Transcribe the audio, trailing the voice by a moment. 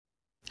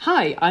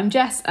Hi, I'm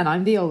Jess and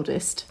I'm the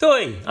oldest.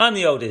 Hoi, I'm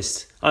the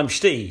oldest. I'm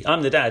Steve,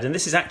 I'm the dad, and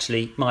this is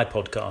actually my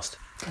podcast.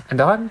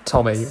 And I'm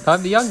Tommy,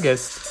 I'm the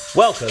youngest.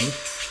 Welcome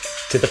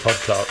to the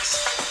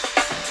Podclarks.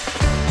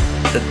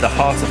 At the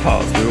heart of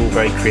hearts, we're all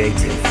very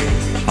creative.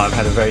 I've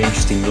had a very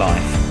interesting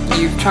life.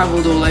 You've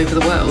travelled all over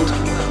the world.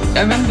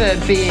 I remember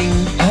being...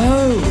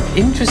 Oh,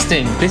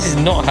 interesting. This is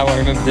not how I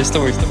remember this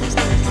story.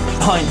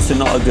 Pints are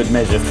not a good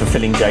measure for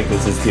filling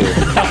Jaggers as fuel.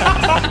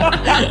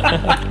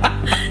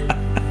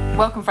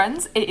 Welcome,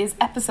 friends. It is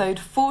episode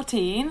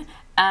 14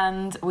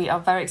 and we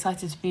are very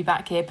excited to be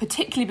back here,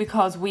 particularly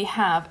because we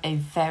have a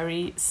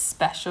very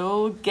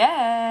special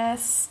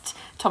guest.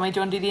 Tommy, do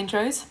you want to do the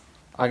intros?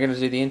 I'm going to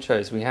do the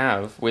intros. We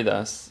have with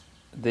us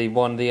the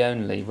one, the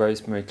only,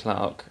 Rosemary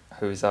Clark,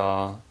 who is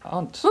our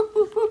aunt. Whoop,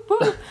 whoop, whoop,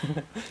 whoop.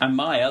 And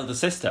my elder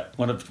sister,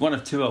 one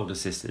of two older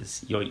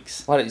sisters.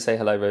 Yoicks. Why don't you say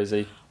hello,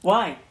 Rosie?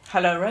 Why?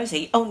 Hello,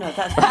 Rosie. Oh, no,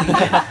 that's...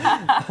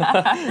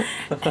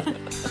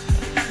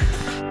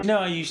 You know,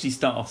 I usually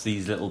start off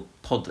these little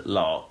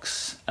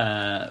podlarks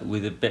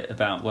with a bit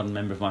about one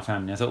member of my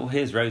family. I thought, well,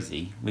 here's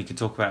Rosie. We could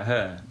talk about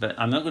her. But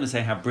I'm not going to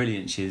say how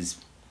brilliant she is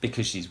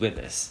because she's with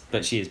us,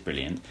 but she is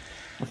brilliant.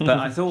 But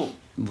I thought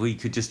we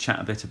could just chat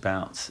a bit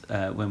about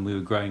when we were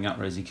growing up,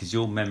 Rosie, because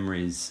your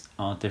memories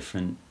are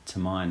different to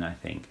mine, I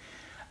think.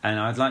 And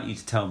I'd like you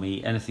to tell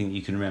me anything that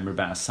you can remember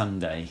about a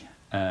Sunday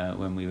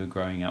when we were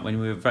growing up, when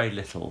we were very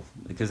little,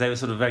 because they were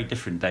sort of very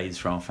different days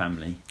for our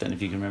family. Don't know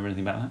if you can remember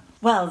anything about that.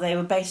 Well, they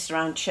were based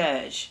around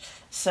church,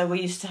 so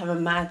we used to have a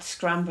mad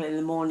scramble in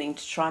the morning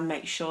to try and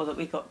make sure that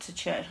we got to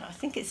church. I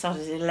think it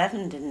started at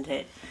 11, didn't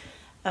it?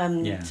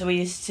 Yeah. So we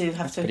used to have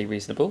That's to... pretty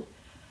reasonable.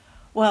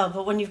 Well,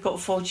 but when you've got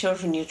 4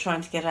 children, you're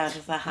trying to get out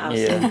of the house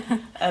Yeah.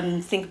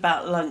 and think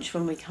about lunch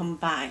when we come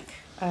back.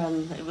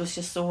 It was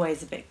just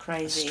always a bit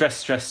crazy.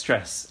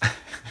 Stress.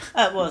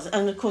 It was,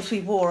 and of course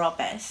we wore our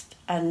best,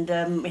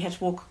 and we had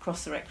to walk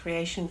across the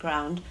recreation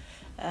ground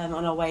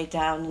on our way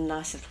down a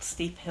nice little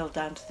steep hill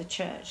down to the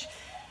church.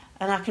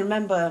 And I can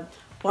remember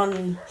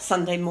one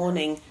Sunday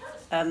morning,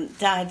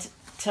 Dad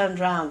turned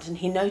round and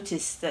he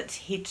noticed that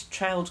he'd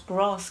trailed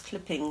grass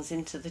clippings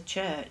into the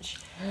church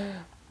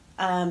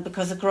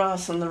because the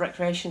grass on the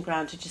recreation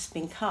ground had just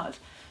been cut.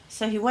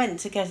 So he went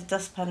to get a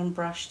dustpan and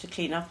brush to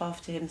clean up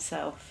after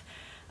himself.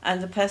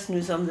 And the person who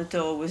was on the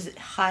door was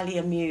highly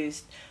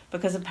amused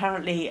because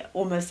apparently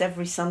almost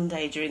every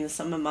Sunday during the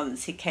summer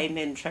months he came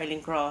in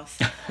trailing grass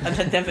and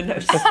had never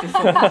noticed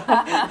before.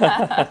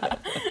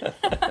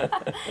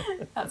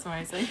 That's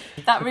amazing.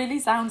 That really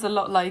sounds a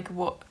lot like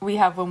what we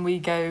have when we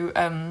go,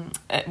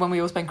 when we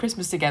all spend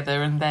Christmas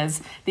together and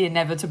there's the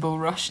inevitable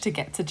rush to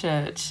get to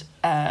church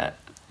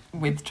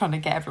with trying to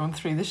get everyone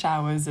through the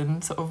showers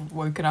and sort of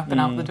woken up and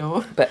out the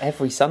door. But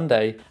every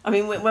Sunday. I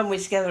mean, when we're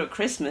together at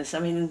Christmas, I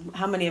mean,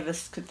 how many of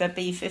us could there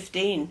be?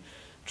 15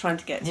 trying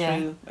to get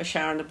through a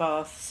shower and a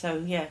bath.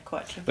 So, yeah,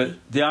 quite tricky.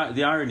 But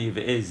the irony of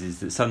it is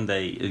that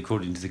Sunday,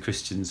 according to the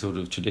Christian sort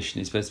of tradition,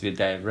 is supposed to be a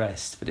day of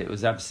rest, but it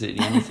was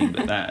absolutely anything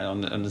but that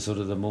on the sort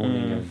of the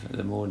morning of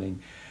the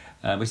morning.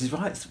 Which is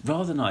right. It's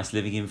rather nice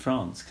living in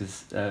France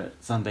because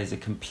Sundays are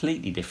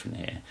completely different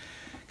here.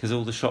 Because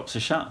all the shops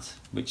are shut,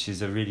 which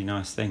is a really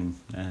nice thing.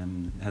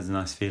 It has a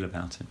nice feel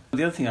about it.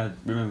 The other thing I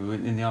remember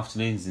in the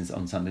afternoons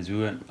on Sundays,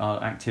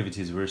 our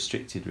activities were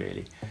restricted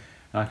really.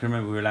 And I can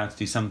remember we were allowed to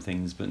do some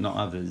things, but not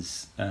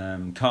others.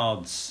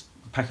 Cards,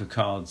 a pack of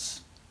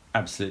cards,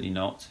 absolutely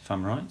not. If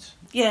I'm right.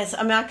 Yes,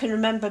 I mean, I can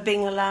remember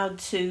being allowed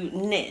to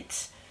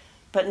knit,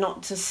 but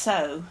not to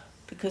sew,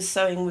 because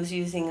sewing was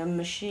using a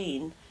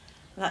machine.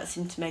 That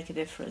seemed to make a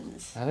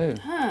difference. Oh.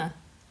 Huh.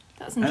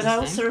 That's interesting. But I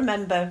also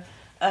remember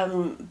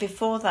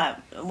before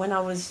that, when I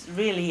was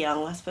really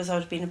young, I suppose I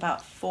would have been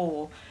about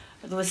 4,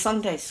 there was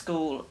Sunday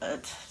school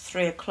at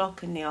 3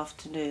 o'clock in the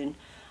afternoon.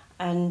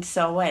 And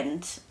so I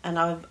went, and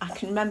I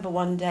can remember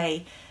one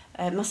day,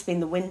 it must have been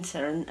the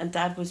winter, and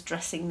Dad was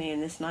dressing me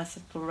in this nice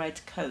little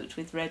red coat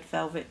with red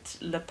velvet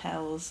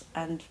lapels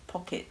and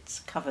pocket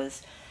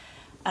covers.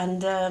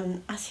 And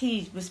as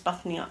he was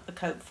buttoning up the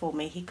coat for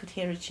me, he could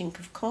hear a chink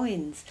of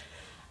coins.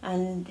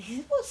 And he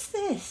said, "What's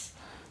this?"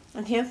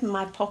 And he opened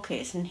my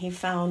pocket and he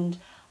found,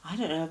 I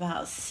don't know,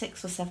 about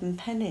 6 or 7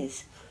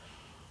 pennies.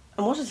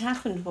 And what had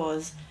happened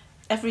was,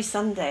 every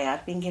Sunday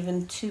I'd been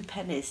given 2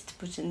 pennies to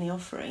put in the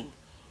offering.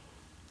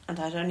 And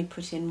I'd only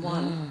put in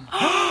 1.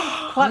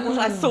 Quite what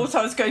I thought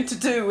I was going to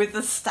do with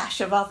the stash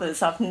of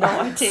others, I've no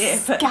idea.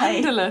 But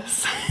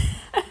Scandalous.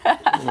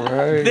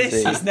 Rosie.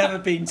 This has never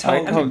been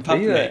told I can't in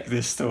public, believe it.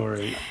 this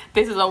story.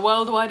 This is a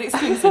worldwide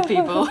exclusive,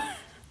 people.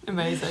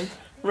 Amazing.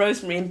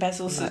 Rosemary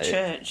embezzles the No.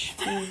 church.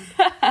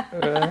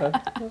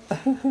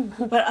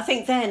 But I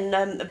think then,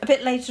 a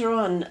bit later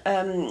on,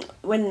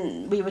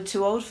 when we were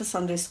too old for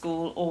Sunday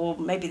school, or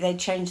maybe they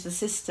changed the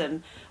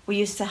system, we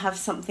used to have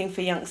something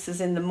for youngsters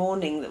in the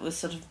morning that was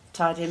sort of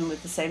tied in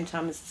with the same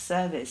time as the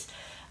service.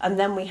 And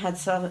then we had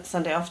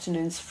Sunday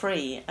afternoons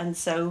free. And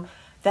so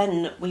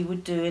then we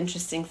would do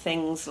interesting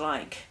things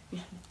like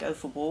go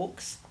for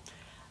walks.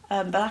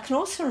 But I can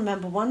also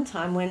remember one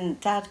time when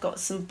Dad got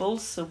some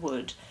balsa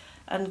wood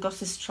and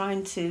got us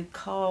trying to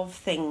carve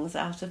things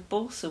out of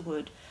balsa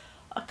wood.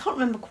 I can't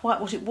remember quite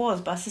what it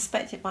was, but I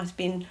suspect it might have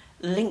been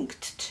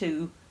linked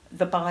to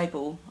the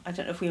Bible. I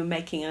don't know if we were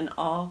making an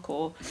ark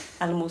or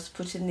animals to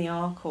put in the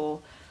ark or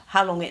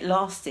how long it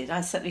lasted.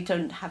 I certainly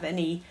don't have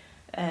any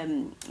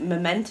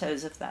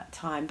mementos of that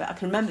time, but I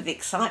can remember the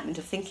excitement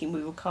of thinking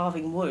we were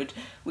carving wood,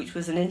 which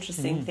was an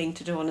interesting thing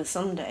to do on a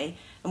Sunday,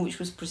 and which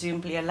was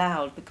presumably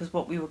allowed because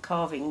what we were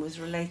carving was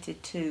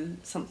related to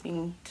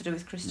something to do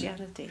with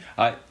Christianity.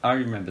 I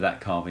remember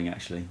that carving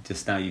actually.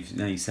 Just now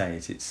you say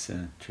it, it's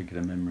triggered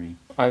a memory.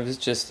 I was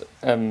just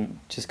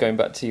going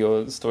back to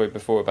your story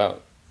before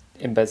about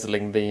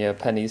embezzling the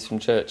pennies from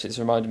church. It's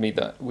reminded me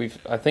that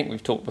I think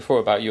we've talked before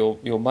about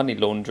your money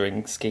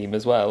laundering scheme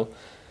as well,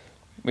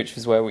 which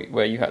was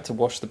where you had to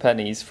wash the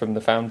pennies from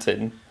the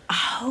fountain.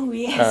 Oh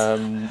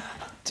yes.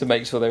 To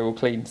make sure they were all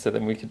clean, so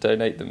then we could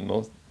donate them.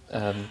 Or,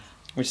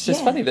 which is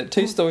just funny that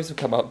two stories have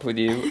come up with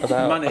you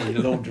about money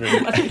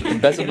laundering,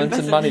 embezzlement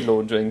and money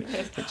laundering,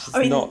 which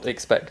is not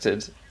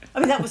expected. I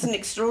mean, that was an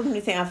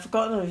extraordinary thing. I've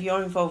forgotten of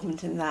your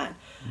involvement in that.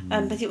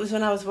 But it was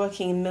when I was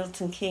working in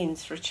Milton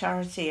Keynes for a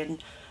charity,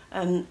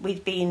 and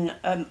we'd been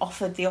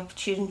offered the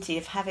opportunity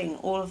of having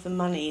all of the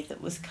money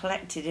that was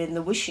collected in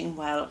the wishing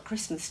well at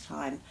Christmas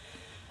time.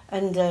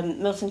 And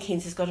Milton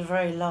Keynes has got a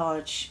very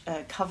large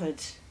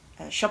covered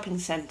shopping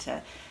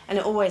centre, and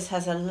it always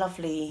has a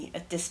lovely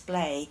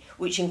display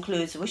which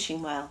includes a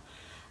wishing well.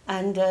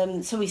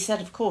 And so we said,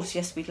 of course,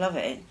 yes, we'd love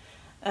it.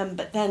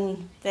 But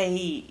then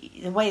the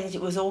way that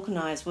it was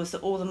organised was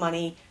that all the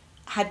money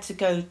had to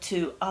go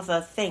to other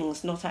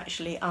things, not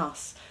actually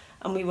us,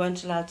 and we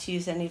weren't allowed to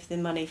use any of the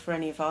money for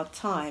any of our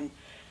time.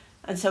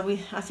 And so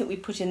I think we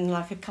put in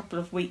like a couple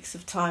of weeks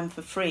of time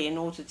for free in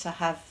order to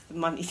have the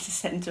money to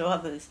send to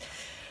others.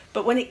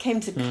 But when it came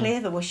to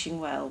clear the wishing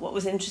well, what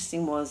was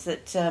interesting was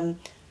that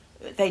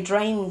they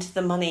drained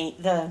the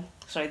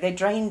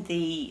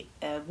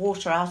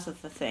water out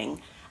of the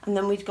thing, and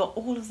then we'd got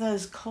all of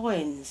those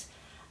coins,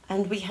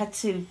 and we had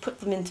to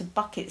put them into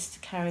buckets to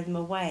carry them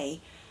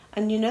away.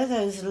 And you know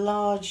those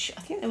large,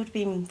 I think there would have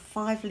been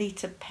 5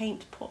 litre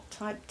paint pot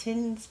type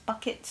tins,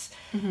 buckets?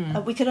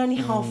 We could only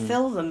half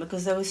fill them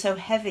because they were so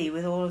heavy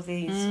with all of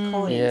these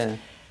coins. Yeah.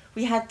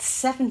 We had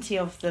 70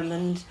 of them,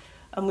 and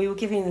we were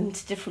giving them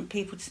to different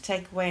people to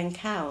take away and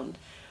count.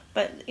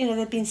 But, you know,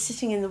 they'd been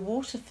sitting in the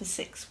water for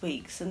 6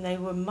 weeks, and they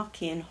were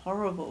mucky and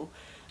horrible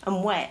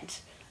and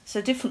wet. So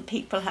different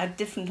people had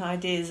different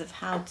ideas of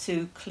how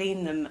to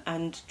clean them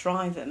and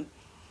dry them.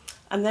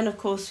 And then, of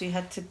course, we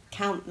had to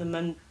count them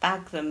and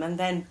bag them and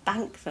then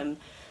bank them.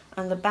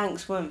 And the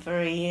banks weren't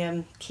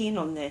very keen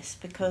on this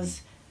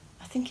because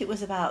I think it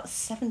was about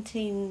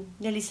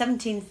nearly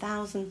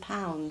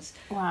 £17,000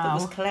 that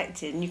was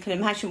collected. And you can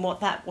imagine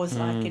what that was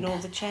like in all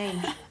the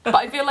change. But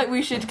I feel like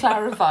we should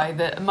clarify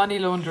that money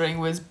laundering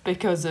was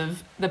because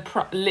of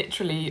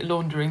literally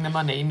laundering the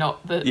money,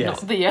 not the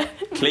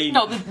clean,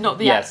 not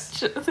the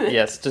Yes. act.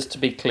 Yes, just to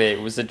be clear,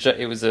 it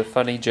was a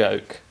funny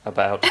joke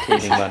about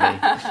cleaning money.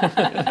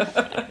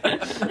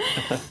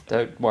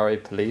 Don't worry,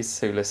 police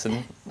who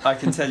listen. I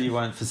can tell you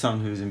one, for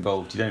someone who's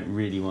involved, you don't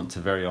really want to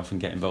very often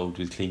get involved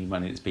with cleaning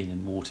money that's been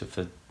in water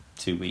for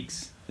 2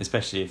 weeks,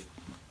 especially if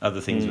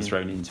other things were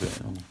thrown into it.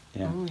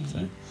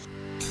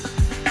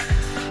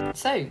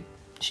 So,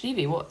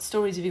 Shneevy, what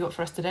stories have you got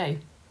for us today?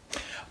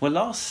 Well,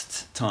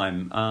 last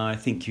time, I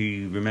think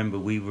you remember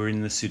we were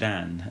in the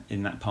Sudan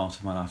in that part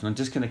of my life, and I'm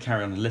just going to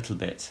carry on a little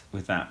bit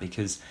with that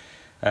because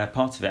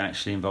part of it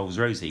actually involves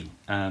Rosie.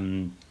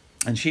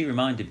 And she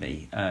reminded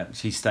me,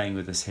 she's staying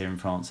with us here in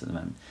France at the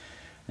moment,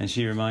 and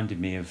she reminded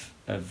me of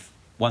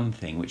one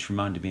thing which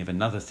reminded me of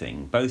another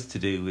thing, both to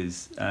do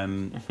with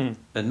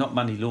not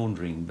money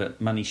laundering but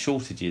money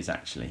shortages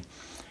actually.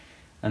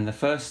 And the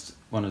first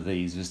one of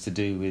these was to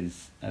do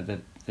with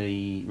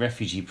the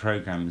refugee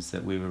programs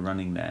that we were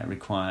running there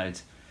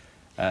required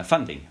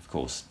funding, of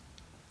course,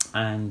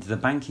 and the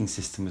banking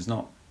system was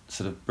not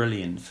sort of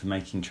brilliant for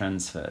making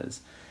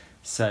transfers.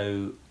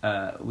 So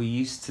we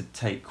used to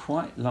take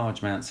quite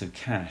large amounts of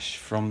cash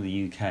from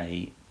the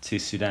UK to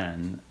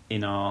Sudan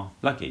in our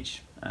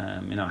luggage,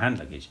 in our hand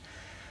luggage.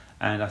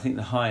 And I think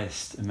the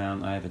highest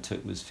amount I ever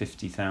took was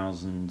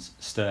 50,000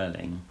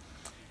 sterling,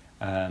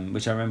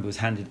 which I remember was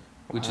handed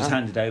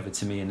over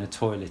to me in a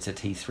toilet at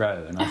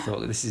Heathrow. And I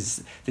thought,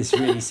 this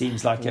really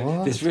seems like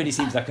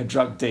a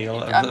drug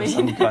deal of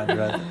some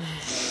kind.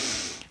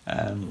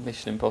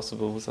 Mission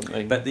Impossible or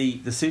something. But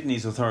the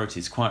Sudanese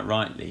authorities, quite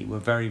rightly, were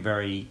very,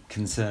 very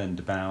concerned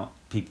about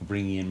people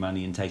bringing in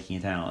money and taking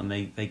it out, and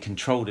they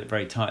controlled it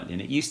very tightly.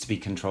 And it used to be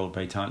controlled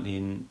very tightly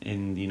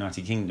in the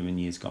United Kingdom in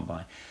years gone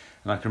by.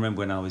 And I can remember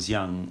when I was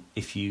young,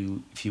 if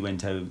you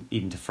went over,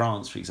 even to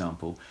France, for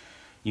example,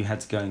 you had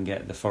to go and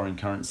get the foreign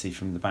currency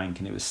from the bank,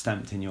 and it was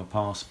stamped in your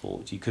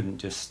passport. You couldn't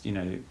just,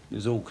 it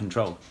was all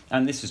controlled.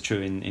 And this was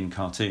true in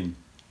Khartoum.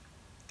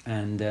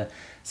 And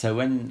so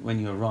when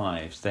you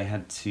arrived, they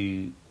had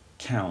to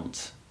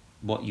count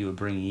what you were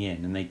bringing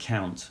in, and they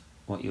count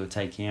what you were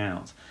taking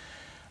out.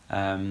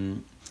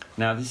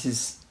 Now, this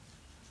is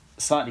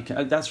slightly.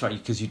 Oh, that's right,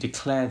 because you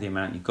declare the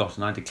amount you got,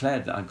 and I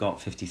declared that I got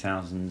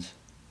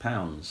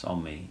 £50,000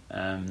 on me,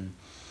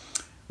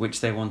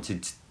 which they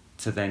wanted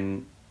to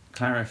then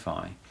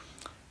clarify.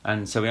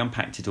 And so we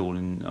unpacked it all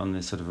on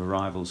the sort of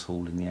arrivals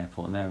hall in the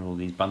airport, and there were all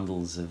these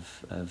bundles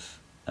of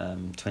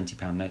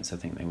 £20 notes, I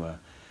think they were.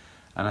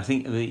 And I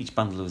think each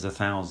bundle was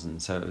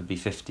 1,000, so it would be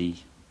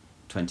 50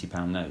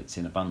 £20 notes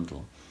in a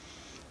bundle.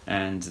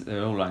 And they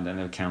were all lined up, and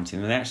they were counting.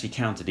 And they actually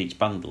counted each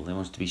bundle. They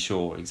wanted to be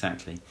sure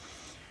exactly.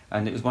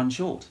 And it was one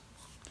short.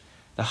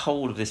 The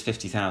whole of this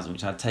 50,000,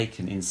 which I'd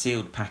taken in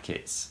sealed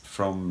packets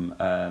from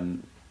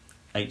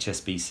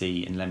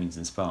HSBC in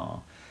Leamington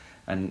Spa,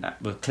 and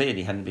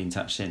clearly hadn't been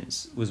touched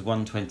since, was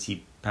one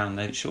 £20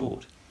 note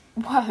short.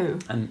 Whoa.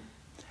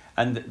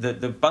 And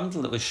the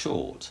bundle that was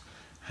short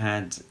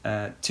had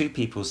two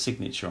people's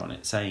signature on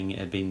it saying it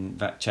had been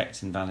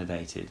checked and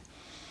validated.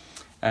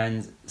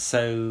 And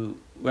so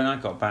when I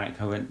got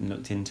back, I went and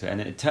looked into it, and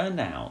it turned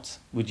out,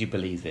 would you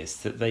believe this,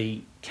 that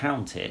they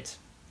count it,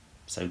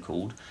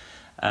 so-called,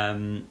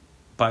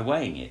 by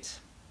weighing it.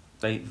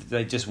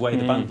 They just weigh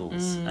the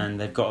bundles, and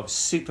they've got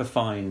super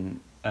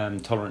fine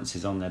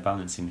tolerances on their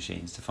balancing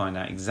machines to find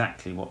out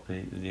exactly what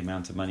the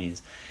amount of money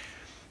is.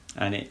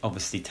 And it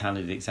obviously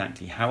tallied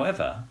exactly.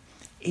 However,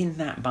 in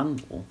that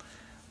bundle,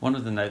 one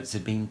of the notes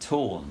had been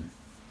torn,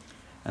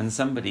 and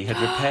somebody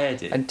had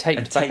repaired it and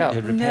taped back up.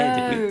 Had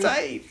repaired it with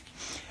tape.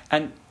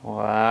 And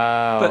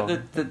wow!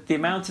 But the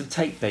amount of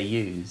tape they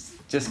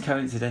used, just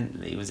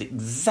coincidentally, was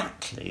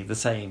exactly the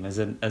same as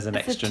an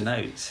extra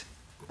note.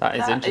 That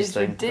is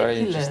interesting.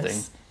 Very ridiculous.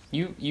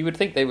 interesting. You would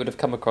think they would have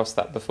come across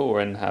that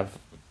before and have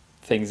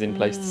things in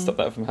place to stop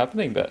that from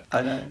happening, but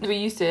I know. We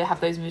used to have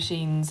those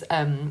machines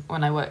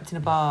when I worked in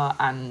a bar,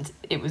 and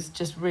it was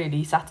just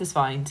really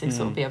satisfying to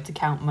sort of be able to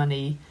count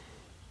money,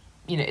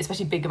 you know,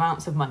 especially big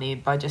amounts of money,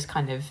 by just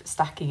kind of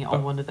stacking it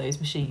on one of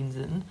those machines.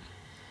 And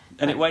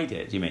it weighed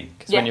it, you mean?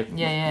 Yeah,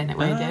 and it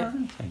weighed it.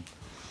 Okay.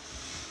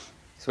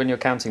 So when you're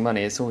counting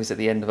money, it's always at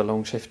the end of a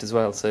long shift as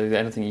well, so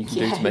anything you can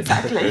do to make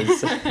exactly. it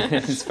quicker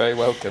is very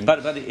welcome.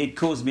 But it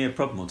caused me a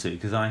problem or two,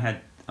 because I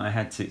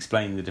had to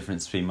explain the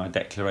difference between my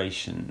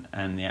declaration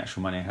and the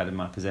actual money I had in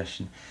my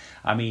possession.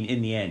 I mean,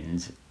 in the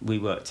end, we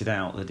worked it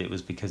out that it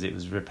was because it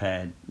was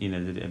repaired, you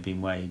know, that it had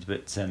been weighed.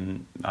 But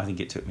I think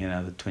it took me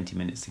another 20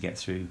 minutes to get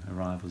through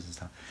arrivals and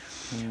stuff.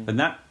 But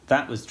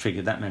that was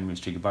triggered, that memory was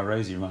triggered by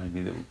Rosie reminding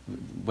me that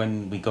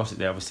when we got it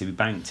there, obviously we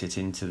banked it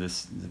into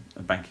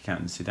the bank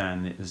account in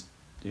Sudan. It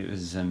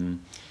was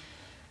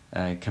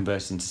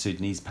converted into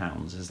Sudanese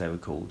pounds, as they were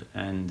called.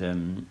 And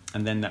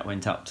then that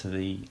went up to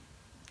the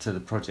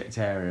project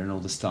area, and all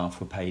the staff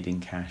were paid in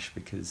cash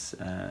because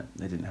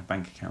they didn't have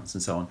bank accounts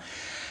and so on.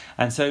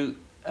 And so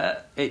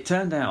it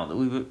turned out that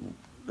we were,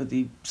 at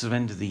the sort of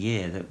end of the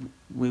year, that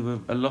we were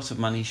a lot of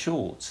money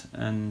short,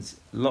 and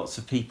lots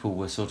of people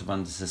were sort of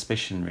under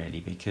suspicion, really,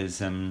 because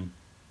the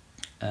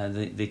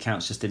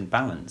accounts just didn't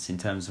balance in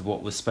terms of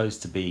what was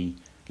supposed to be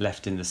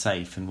left in the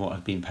safe and what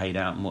had been paid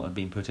out and what had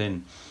been put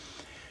in.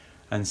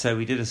 And so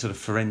we did a sort of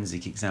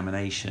forensic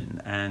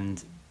examination,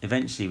 and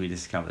eventually we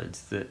discovered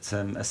that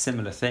a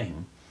similar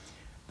thing,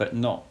 but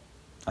not,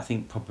 I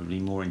think probably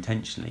more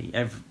intentionally,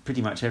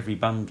 pretty much every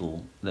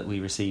bundle that we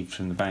received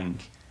from the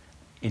bank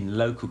in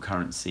local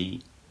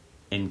currency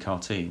in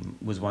Khartoum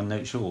was one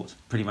note short,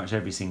 pretty much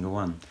every single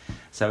one.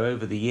 So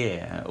over the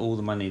year, all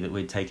the money that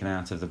we'd taken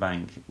out of the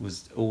bank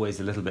was always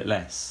a little bit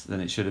less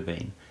than it should have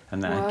been,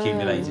 and that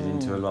accumulated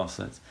into a loss.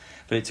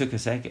 But it took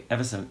us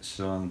ever such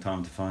a long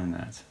time to find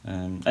that.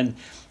 And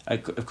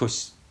of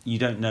course, you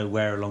don't know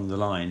where along the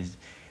line.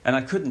 And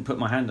I couldn't put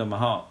my hand on my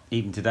heart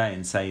even today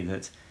and say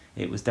that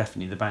it was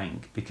definitely the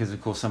bank, because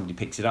of course somebody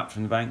picks it up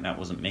from the bank. That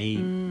wasn't me.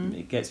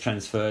 It gets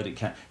transferred.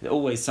 It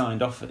always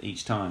signed off at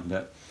each time.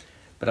 But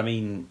I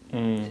mean,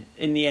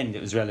 in the end,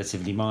 it was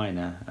relatively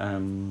minor.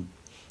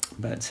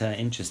 But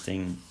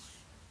interesting,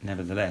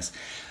 nevertheless.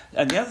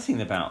 And the other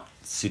thing about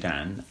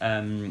Sudan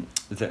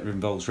that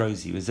involves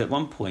Rosie was at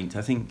one point,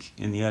 I think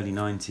in the early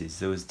 90s,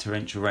 there was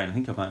torrential rain. I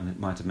think I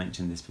might have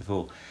mentioned this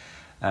before.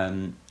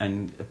 And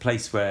a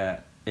place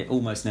where it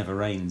almost never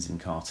rains in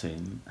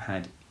Khartoum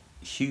had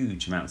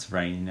huge amounts of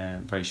rain in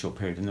a very short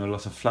period, and there were a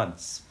lot of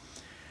floods.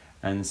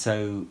 And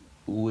so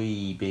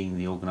we, being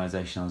the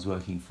organisation I was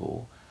working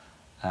for,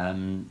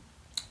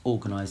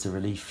 organised a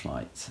relief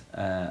flight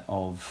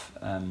of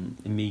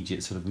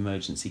immediate sort of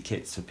emergency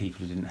kits for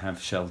people who didn't have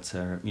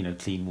shelter, you know,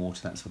 clean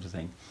water, that sort of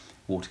thing,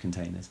 water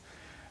containers,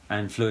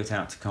 and flew it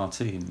out to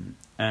Khartoum.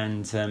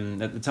 And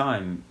at the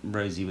time,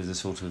 Rosie was a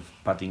sort of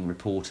budding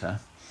reporter,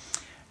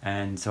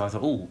 and so I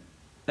thought,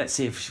 let's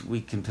see if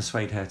we can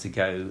persuade her to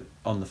go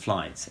on the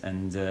flight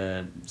and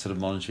sort of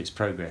monitor its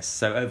progress.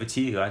 So over to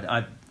you.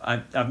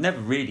 I've never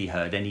really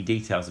heard any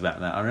details about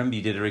that. I remember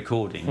you did a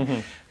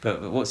recording,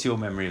 but what's your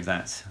memory of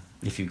that,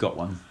 if you've got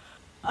one?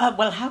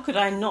 Well, how could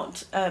I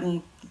not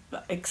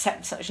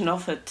accept such an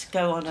offer to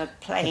go on a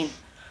plane?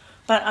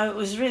 But it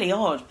was really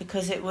odd,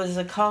 because it was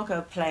a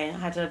cargo plane. It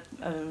had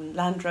a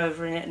Land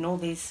Rover in it and all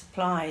these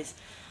supplies.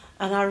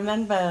 And I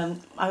remember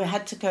I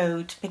had to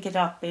go to pick it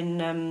up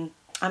in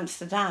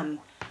Amsterdam.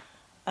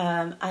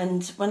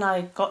 And when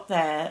I got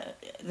there,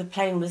 the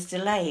plane was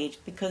delayed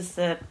because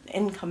the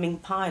incoming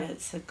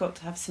pilots had got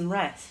to have some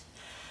rest.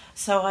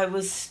 So I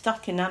was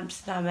stuck in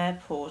Amsterdam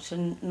airport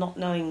and not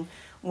knowing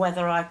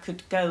whether I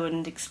could go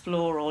and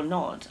explore or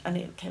not. And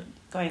it kept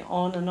going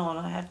on and on.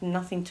 I had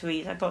nothing to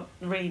eat. I got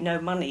really no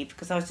money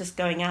because I was just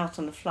going out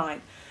on the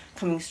flight,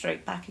 coming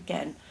straight back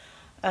again.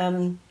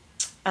 In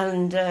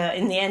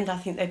the end, I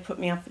think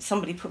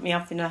somebody put me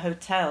up in a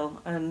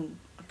hotel. And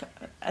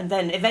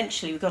then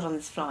eventually we got on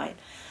this flight.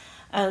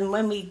 And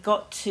when we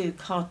got to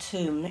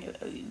Khartoum,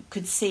 you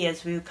could see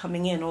as we were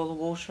coming in all the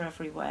water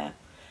everywhere.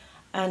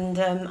 And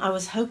I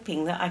was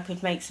hoping that I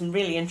could make some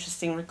really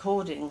interesting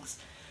recordings.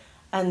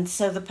 And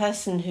so the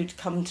person who'd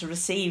come to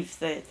receive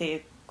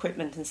the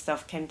equipment and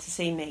stuff came to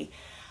see me.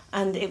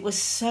 And it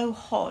was so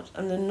hot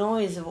and the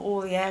noise of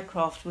all the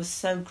aircraft was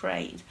so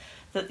great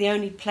that the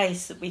only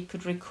place that we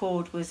could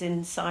record was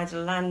inside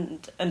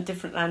a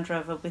different Land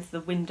Rover with the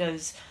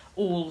windows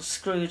all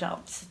screwed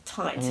up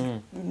tight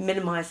to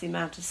minimise the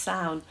amount of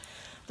sound.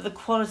 But the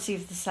quality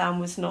of the sound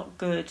was not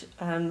good.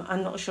 I'm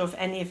not sure if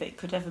any of it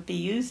could ever be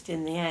used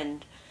in the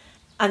end.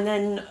 And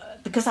then,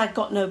 because I'd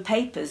got no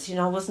papers,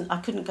 I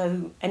couldn't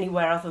go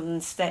anywhere other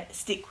than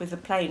stick with the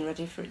plane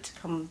ready for it to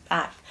come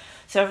back.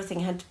 So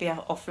everything had to be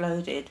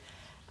offloaded.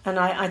 And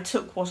I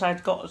took what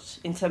I'd got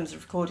in terms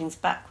of recordings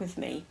back with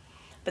me.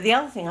 But the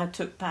other thing I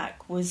took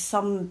back was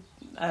some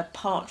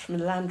part from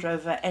the Land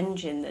Rover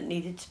engine that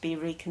needed to be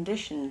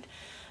reconditioned.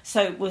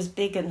 So it was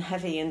big and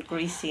heavy and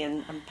greasy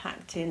and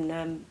packed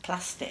in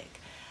plastic.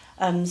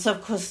 So,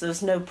 of course, there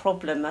was no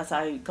problem as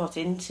I got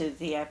into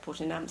the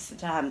airport in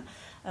Amsterdam.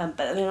 But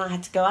then I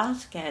had to go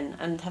out again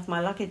and have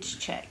my luggage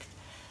checked.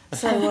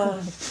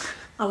 So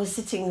I was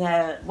sitting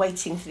there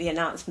waiting for the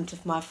announcement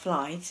of my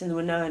flight, and there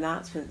were no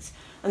announcements.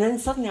 And then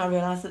suddenly I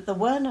realised that there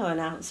were no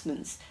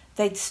announcements.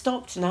 They'd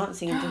stopped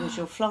announcing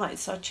individual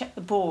flights. So I checked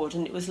the board,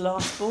 and it was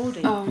last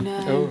boarding. Oh,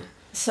 no. Oh.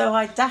 So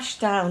I dashed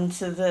down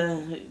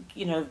to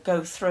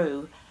go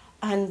through,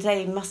 and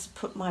they must have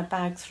put my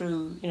bag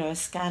through, a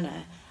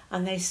scanner.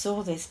 And they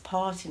saw this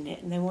part in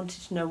it and they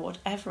wanted to know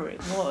whatever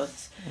it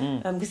was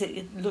because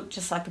it looked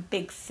just like a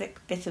big, thick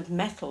bit of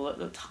metal that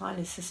looked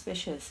highly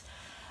suspicious.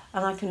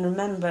 And I can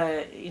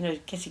remember,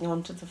 getting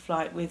onto the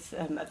flight with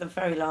at the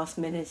very last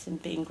minute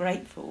and being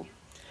grateful.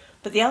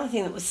 But the other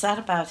thing that was sad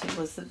about it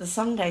was that the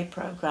Sunday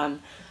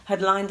programme had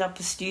lined up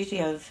a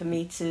studio for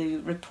me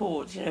to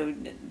report,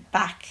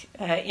 back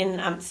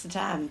in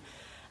Amsterdam.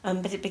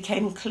 But it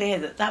became clear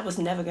that was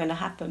never going to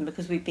happen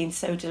because we'd been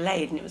so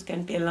delayed and it was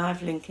going to be a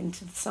live link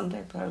into the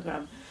Sunday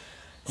programme.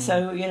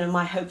 So,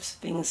 my hopes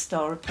of being a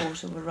star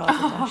reporter were rather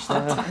dashed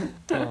that time.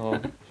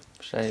 Oh,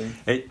 shame.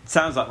 It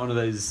sounds like one of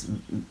those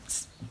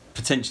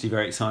potentially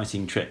very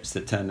exciting trips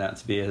that turned out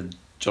to be a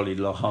jolly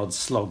hard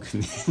slog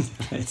in the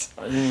end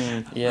of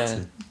it. Yeah.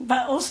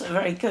 But also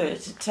very good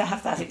to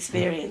have that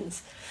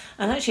experience.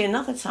 And actually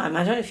another time,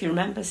 I don't know if you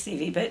remember,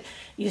 Stevie, but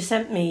you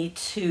sent me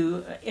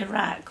to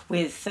Iraq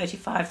with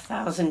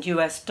 $35,000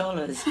 US.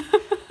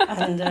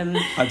 And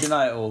I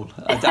deny it all.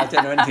 I don't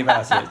know anything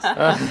about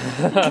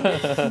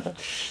it.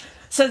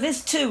 So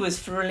this too was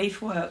for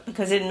relief work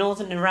because in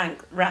northern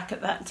Iraq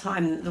at that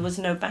time there was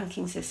no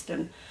banking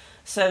system.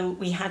 So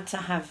we had to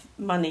have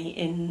money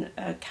in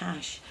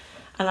cash.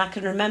 And I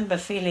can remember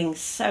feeling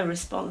so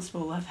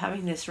responsible of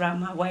having this round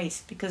my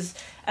waist because,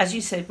 as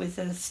you said, with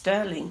the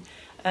sterling,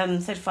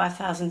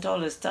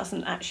 $35,000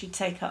 doesn't actually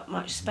take up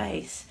much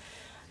space.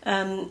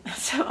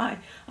 So I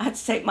had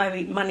to take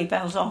my money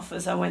belt off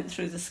as I went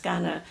through the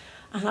scanner.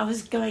 And I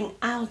was going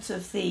out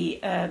of the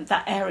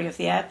that area of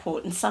the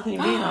airport and suddenly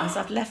realised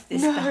I'd left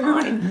this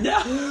behind.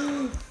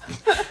 No!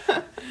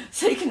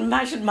 So you can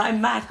imagine my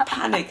mad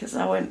panic as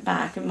I went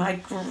back and my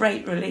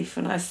great relief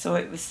when I saw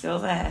it was still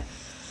there.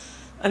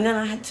 And then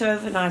I had to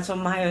overnight on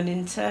my own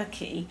in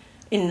Turkey,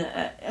 in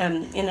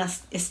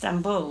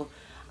Istanbul.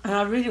 And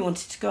I really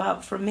wanted to go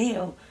out for a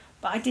meal,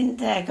 but I didn't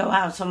dare go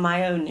out on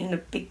my own in a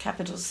big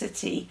capital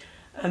city,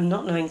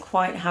 not knowing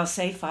quite how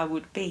safe I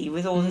would be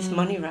with all this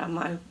money around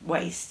my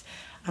waist.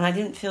 And I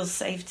didn't feel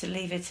safe to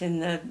leave it in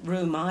the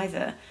room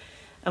either.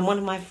 And one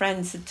of my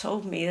friends had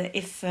told me that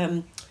if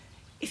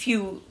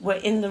you were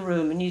in the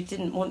room and you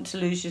didn't want to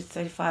lose your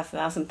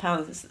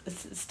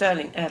 £35,000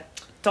 sterling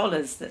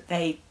dollars that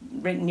they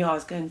knew I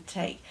was going to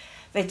take,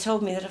 they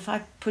told me that if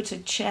I put a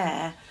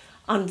chair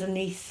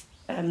underneath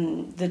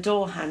the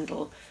door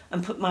handle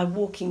and put my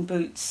walking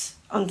boots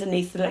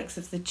underneath the legs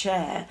of the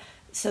chair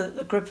so that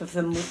the grip of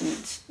them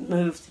wouldn't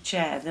move the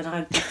chair, then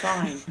I'd be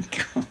fine.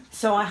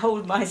 So I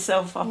hold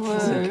myself up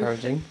That's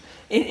encouraging.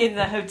 in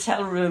the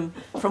hotel room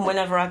from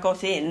whenever I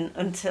got in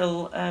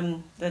until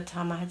the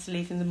time I had to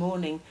leave in the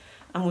morning,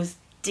 and was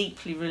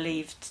deeply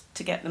relieved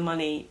to get the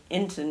money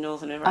into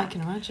northern Iraq. I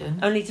can imagine.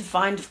 Only to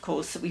find, of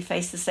course, that we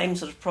face the same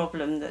sort of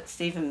problem that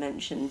Stephen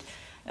mentioned.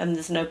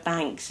 There's no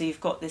bank, so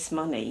you've got this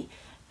money,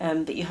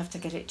 but you have to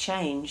get it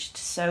changed.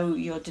 So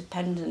you're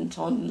dependent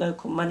on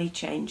local money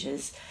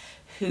changers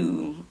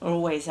who are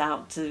always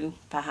out to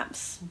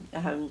perhaps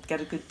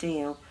get a good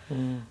deal.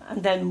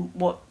 And then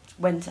what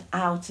went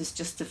out as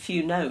just a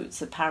few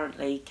notes,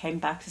 apparently, came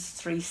back as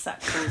 3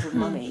 sackfuls of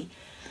money,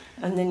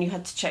 and then you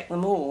had to check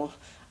them all.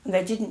 And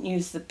they didn't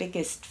use the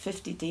biggest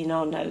 50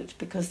 dinar note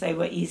because they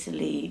were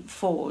easily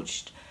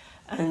forged,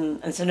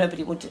 and so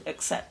nobody would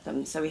accept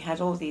them. So we had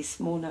all these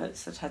small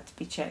notes that had to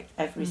be checked,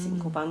 every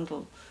single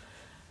bundle.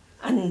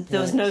 And there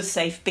was no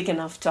safe big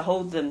enough to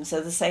hold them, so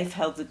the safe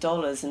held the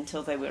dollars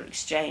until they were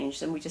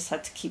exchanged, and we just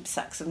had to keep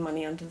sacks of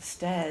money under the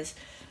stairs.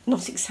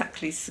 Not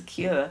exactly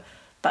secure,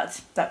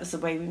 but that was the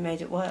way we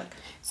made it work.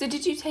 So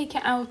did you take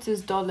it out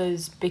as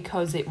dollars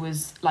because it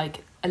was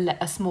like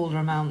a smaller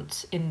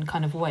amount in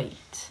kind of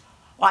weight?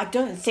 Well, I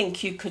don't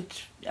think you could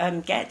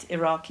get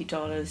Iraqi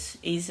dollars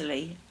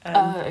easily.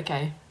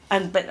 Okay.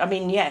 But I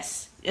mean,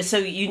 yes. So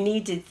you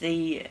needed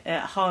the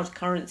hard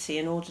currency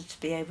in order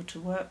to be able to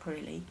work,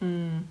 really.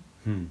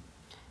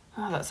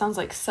 Oh, that sounds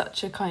like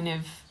such a kind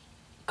of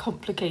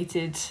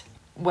complicated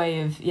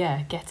way of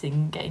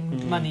getting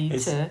money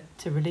to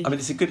relief. I mean,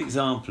 it's a good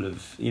example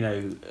of, you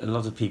know, a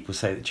lot of people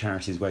say that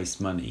charities waste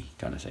money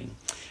kind of thing,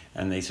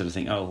 and they sort of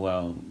think, oh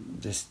well,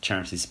 this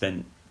charity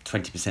spent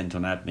 20%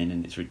 on admin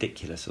and it's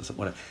ridiculous or something.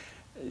 Whatever.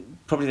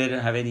 Probably they don't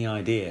have any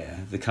idea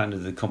the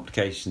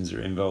complications that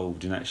are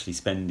involved in actually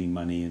spending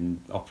money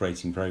and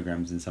operating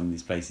programs in some of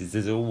these places.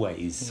 There's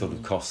always sort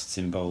of costs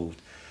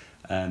involved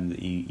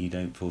that you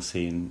don't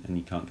foresee and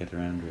you can't get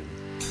around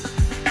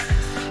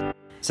really.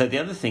 So the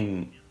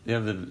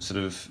other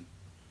sort of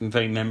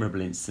very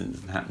memorable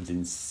incident that happened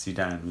in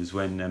Sudan was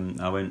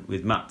when I went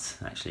with Mutt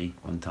actually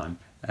one time.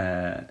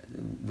 I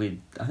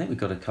think we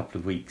got a couple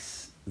of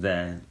weeks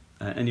there,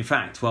 and in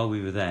fact while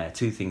we were there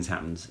 2 things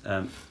happened.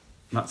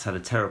 Mutt's had a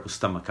terrible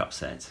stomach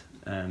upset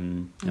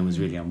and was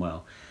really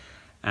unwell,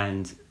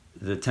 and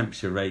the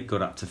temperature rate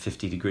got up to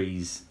 50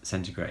 degrees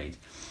centigrade.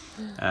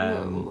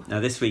 Now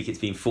this week it's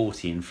been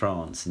 40 in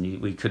France, and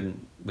we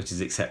couldn't, which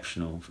is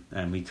exceptional,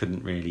 and we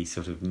couldn't really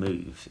sort of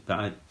move.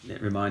 But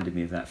it reminded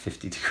me of that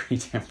 50 degree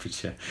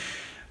temperature.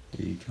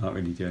 You can't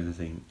really do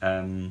anything.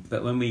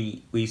 But when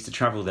we used to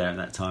travel there at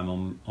that time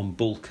on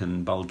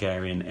Balkan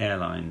Bulgarian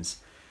Airlines,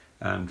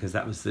 because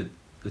that was the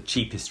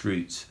cheapest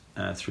route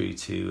through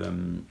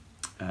to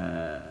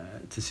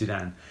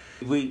Sudan.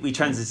 We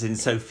transited in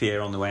Sofia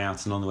on the way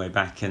out and on the way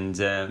back, and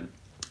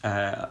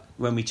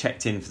when we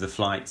checked in for the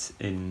flight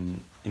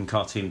in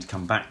Khartoum to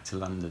come back to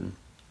London,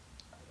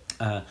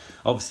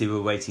 obviously we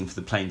were waiting for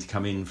the plane to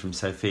come in from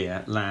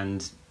Sofia,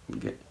 land,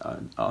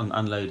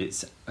 unload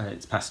its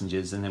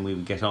passengers, and then we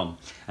would get on.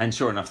 And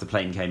sure enough, the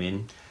plane came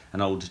in,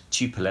 an old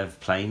Tupolev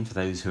plane, for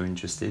those who are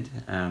interested.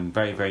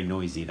 Very, very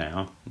noisy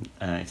now,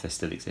 if they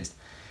still exist.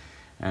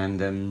 And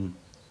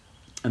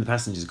the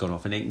passengers got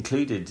off, and it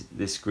included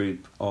this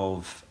group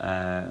of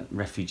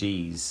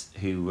refugees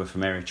who were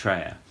from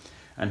Eritrea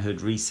and who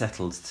had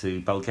resettled to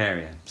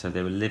Bulgaria. So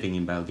they were living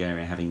in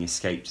Bulgaria, having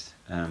escaped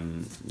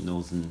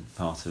northern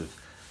part of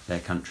their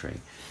country,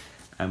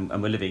 and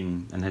were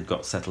living and had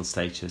got settled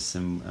status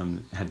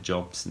and had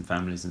jobs and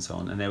families and so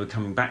on. And they were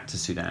coming back to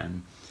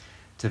Sudan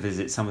to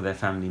visit some of their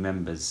family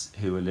members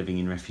who were living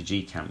in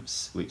refugee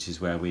camps, which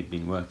is where we'd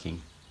been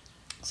working.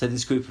 So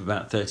this group of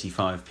about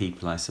 35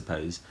 people, I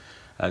suppose,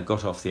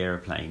 got off the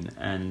aeroplane,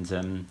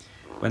 and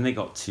when they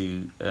got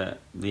to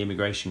the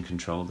immigration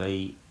control,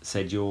 they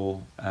said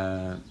your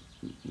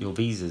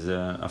visas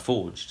are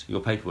forged,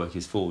 your paperwork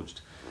is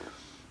forged.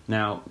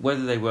 Now,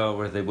 whether they were or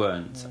whether they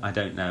weren't, I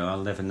don't know,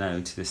 I'll never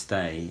know to this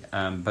day,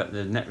 but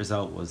the net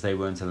result was they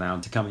weren't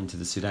allowed to come into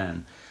the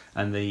Sudan,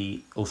 and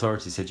the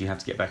authorities said you have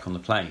to get back on the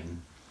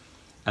plane,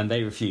 and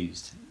they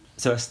refused.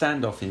 So a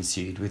standoff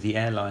ensued with the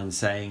airline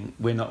saying,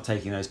 we're not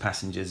taking those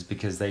passengers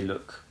because they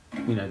look,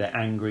 you know, they're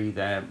angry,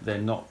 they're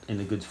not in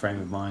a good frame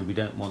of mind, we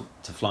don't want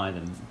to fly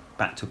them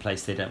back to a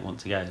place they don't want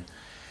to go.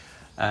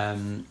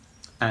 And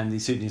the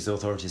Sudanese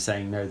authorities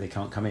saying, no, they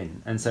can't come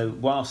in. And so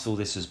whilst all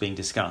this was being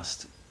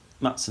discussed,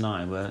 Mutz and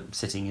I were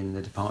sitting in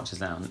the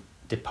departures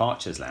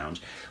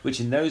lounge, which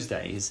in those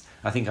days,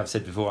 I think I've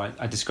said before,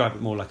 I describe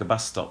it more like a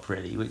bus stop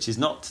really, which is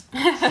not,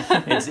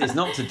 it's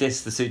not to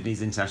diss the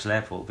Sudanese International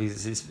Airport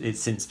because it's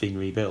since been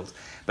rebuilt,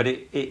 but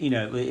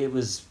it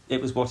was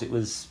what it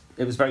was.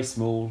 It was very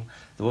small.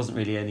 There wasn't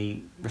really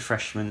any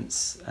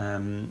refreshments.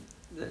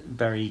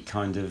 Very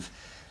kind of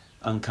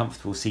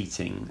uncomfortable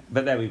seating.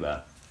 But there we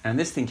were, and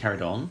this thing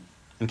carried on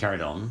and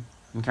carried on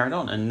and carried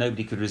on, and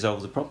nobody could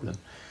resolve the problem.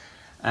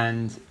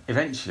 And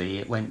eventually,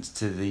 it went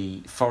to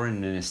the foreign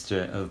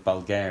minister of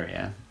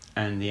Bulgaria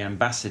and the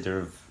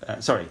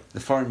the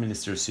foreign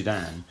minister of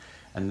Sudan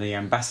and the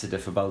ambassador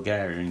for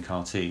Bulgaria in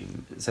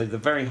Khartoum. So the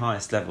very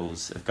highest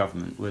levels of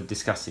government were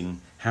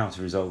discussing how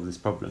to resolve this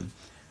problem.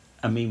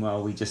 And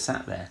meanwhile, we just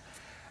sat there.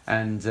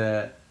 And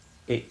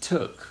it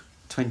took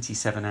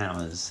 27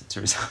 hours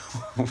to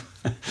resolve.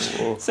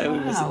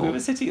 So we were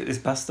sitting at this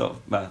bus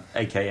stop,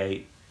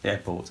 a.k.a.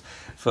 airport,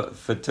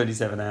 for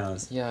 27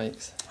 hours.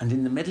 Yikes. And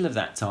in the middle of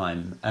that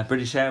time, a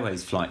British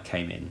Airways flight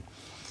came in.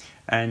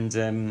 And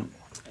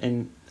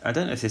I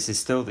don't know if this is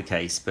still the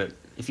case, but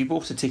if you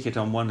bought a ticket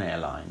on one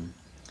airline,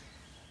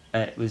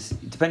 it was,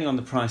 depending on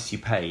the price you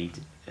paid,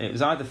 it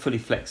was either fully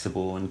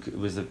flexible and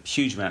was a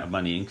huge amount of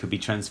money and could be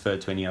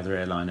transferred to any other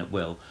airline at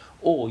will,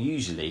 or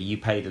usually you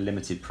paid a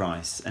limited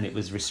price and it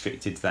was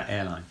restricted to that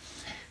airline.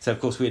 So of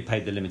course we had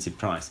paid the limited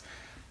price.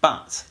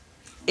 But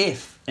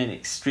if in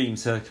extreme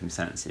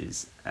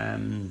circumstances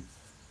you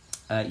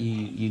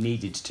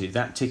needed to,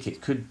 that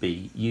ticket could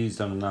be used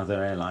on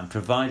another airline,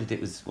 provided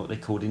it was what they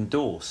called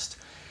endorsed.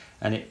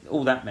 And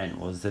all that meant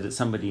was that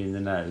somebody in the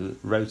know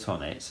wrote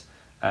on it,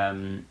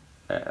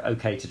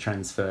 okay to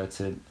transfer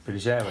to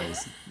British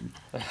Airways.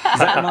 Does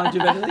that remind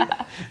you of anything?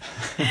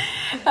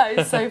 That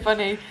is so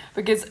funny,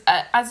 because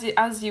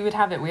as you would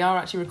have it, we are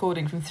actually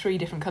recording from 3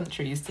 different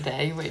countries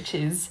today, which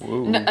is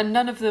and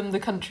none of them the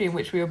country in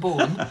which we were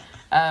born.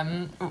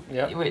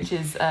 Yep. Which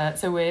is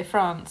so we're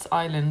France,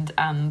 Ireland,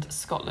 and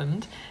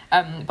Scotland.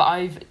 But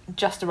I've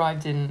just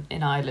arrived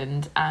in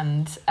Ireland,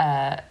 and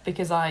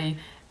because I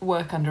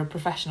work under a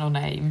professional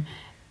name,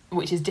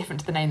 which is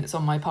different to the name that's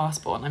on my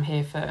passport, and I'm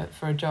here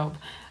for a job.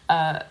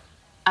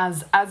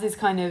 As is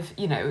kind of,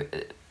 you know,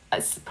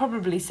 it's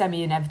probably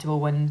semi-inevitable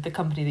when the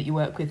company that you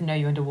work with know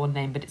you under one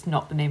name, but it's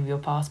not the name of your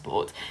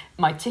passport.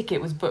 My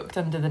ticket was booked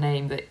under the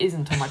name that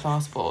isn't on my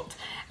passport.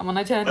 And when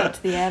I turned up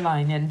to the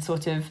airline and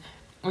sort of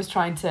was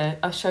trying to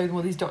show them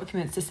all these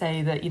documents to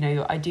say that, you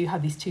know, I do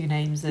have these 2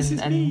 names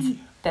and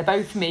they're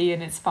both me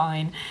and it's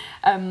fine.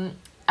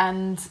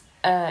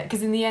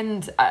 Because in the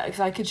end, because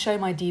I could show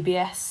my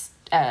DBS,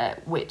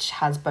 which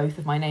has both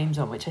of my names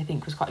on, which I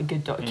think was quite a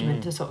good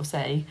document to sort of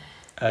say,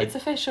 it's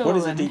official. What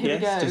is a and here we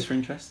go. DBS, just for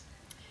interest?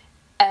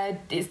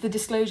 It's the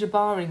Disclosure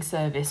Barring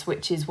Service,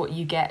 which is what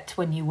you get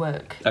when you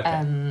work.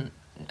 Okay.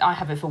 I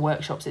have it for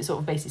workshops. It sort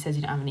of basically says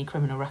you don't have any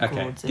criminal records.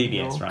 Okay, and DBS,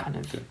 you're right. kind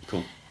of, Good.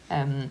 Cool.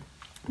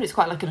 but it's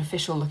quite like an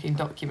official looking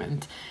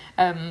document.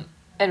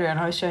 Anyway, and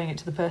I was showing it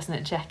to the person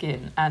at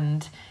check-in,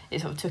 and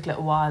it sort of took a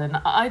little while, and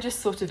I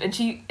just sort of, and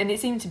it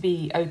seemed to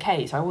be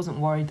okay, so I wasn't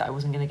worried that I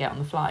wasn't going to get on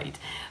the flight.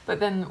 But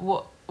then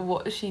what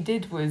she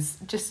did was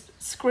just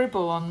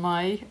scribble on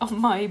my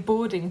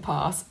boarding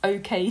pass,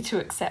 okay to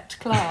accept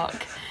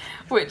Clark,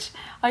 which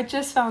I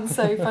just found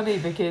so funny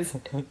because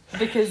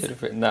should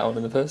have written that on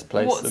in the first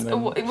place.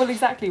 Well,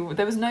 exactly.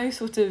 There was no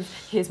sort of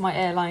here's my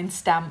airline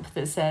stamp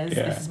that says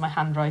this is my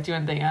handwriting or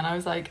anything, and I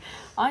was like,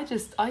 I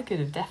could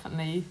have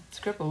definitely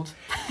scribbled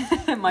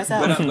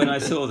myself. When I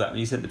saw that, when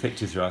you sent the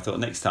picture through, I thought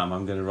next time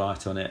I'm going to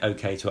write on it,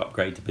 okay to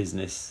upgrade to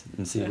business,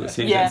 and see what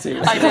happens.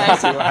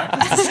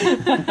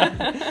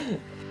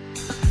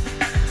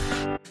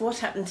 What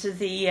happened to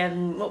the,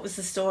 what was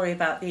the story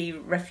about the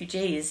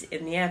refugees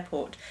in the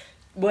airport?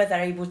 Were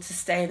they able to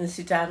stay in the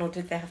Sudan, or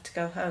did they have to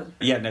go home?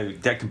 Yeah, no,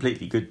 that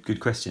completely good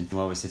question.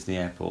 While we're sitting in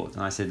the airport,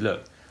 and I said,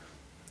 look,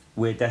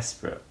 we're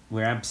desperate.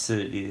 We're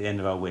absolutely at the end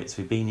of our wits.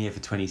 We've been here for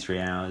 23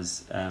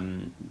 hours.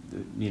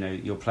 You know,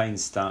 your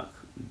plane's stuck.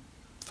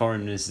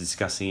 Foreign ministers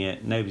discussing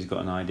it. Nobody's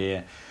got an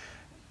idea.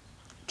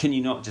 Can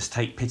you not just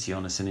take pity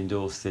on us and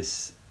endorse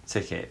this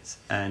ticket?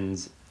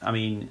 And, I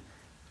mean,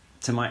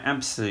 to my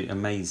absolute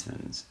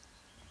amazement,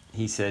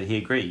 he said he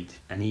agreed,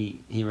 and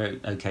he wrote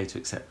okay to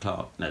accept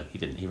Clark. No, he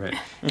didn't. He wrote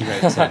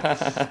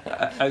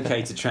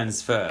okay to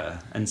transfer,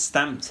 and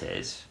stamped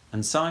it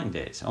and signed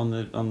it on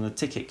the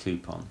ticket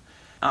coupon.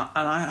 And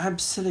I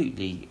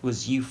absolutely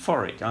was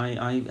euphoric.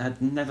 I had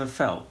never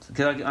felt,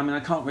 because I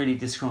can't really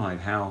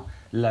describe how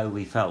low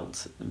we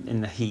felt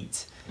in the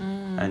heat,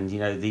 and you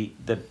know the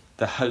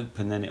hope,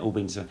 and then it all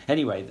being so.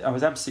 Anyway, I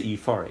was absolutely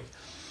euphoric,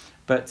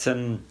 but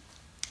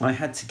I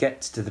had to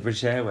get to the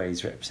British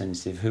Airways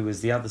representative, who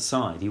was the other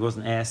side. He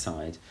wasn't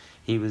airside.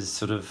 He was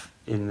sort of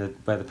in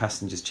where the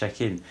passengers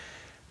check in,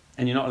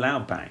 and you're not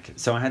allowed back.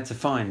 So I had to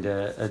find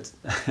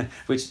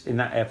which in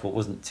that airport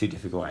wasn't too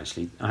difficult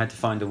actually. I had to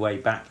find a way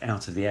back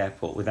out of the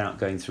airport without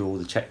going through all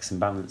the checks and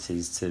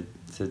balances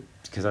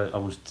because I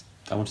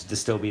wanted to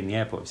still be in the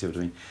airport. If you see what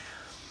I mean.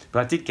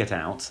 But I did get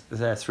out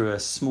there through a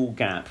small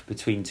gap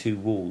between 2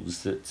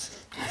 walls that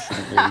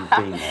shouldn't really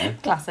have been there.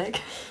 Classic.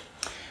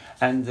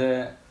 And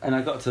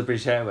I got to the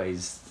British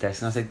Airways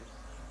desk and I said,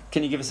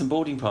 can you give us some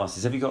boarding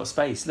passes? Have you got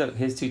space? Look,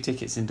 here's 2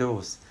 tickets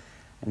endorsed.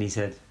 And he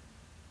said,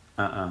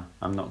 I'm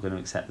not going to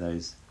accept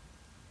those.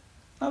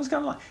 I was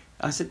kind of like,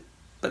 I said,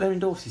 but they're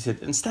endorsed. He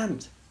said, and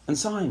stamped and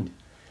signed.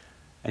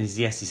 And he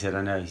said, yes, he said,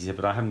 I know. He said,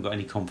 but I haven't got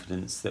any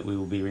confidence that we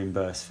will be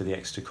reimbursed for the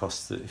extra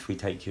costs that if we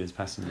take you as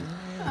passengers.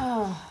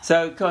 Oh.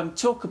 So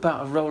talk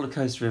about a roller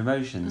coaster of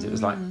emotions. It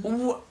was like,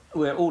 what?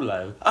 We're all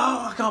low.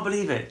 Oh, I can't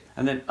believe it.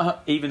 And then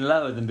even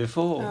lower than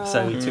before. Oh.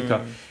 So we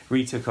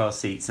retook our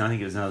seats, and I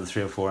think it was another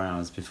 3 or 4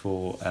 hours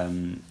before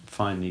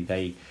finally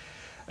they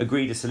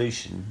agreed a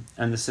solution.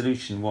 And the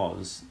solution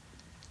was,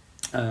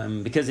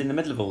 because in the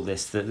middle of all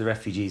this, the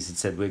refugees had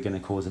said, we're going to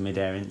cause a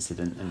mid-air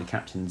incident, and the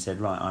captain had said,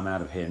 right, I'm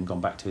out of here, and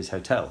gone back to his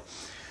hotel.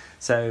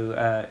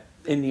 So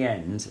in the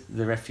end,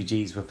 the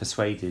refugees were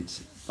persuaded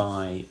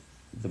by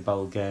the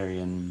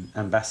Bulgarian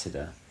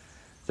ambassador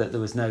that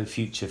there was no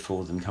future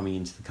for them coming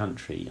into the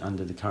country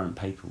under the current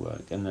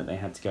paperwork, and that they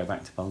had to go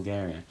back to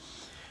Bulgaria.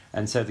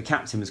 And so the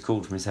captain was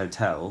called from his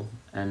hotel,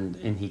 and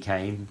in he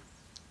came,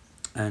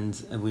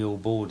 and we all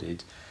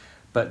boarded.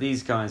 But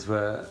these guys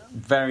were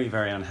very,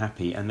 very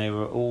unhappy, and they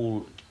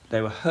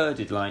were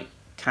herded like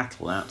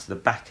cattle out to the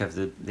back of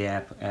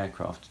the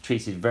aircraft,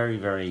 treated very,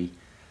 very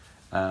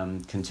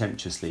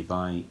contemptuously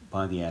by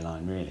the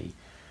airline, really.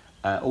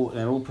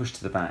 They were all pushed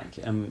to the back,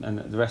 and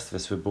the rest of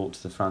us were brought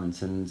to the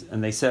front,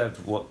 and they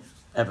served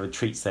whatever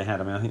treats they had.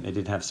 I mean, I think they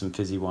did have some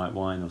fizzy white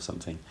wine or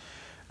something.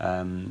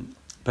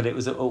 But it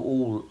was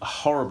all a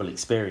horrible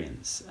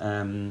experience.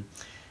 And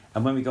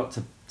when we got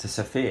to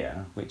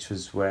Sofia, which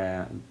was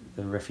where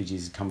the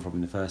refugees had come from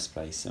in the first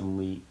place, and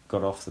we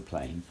got off the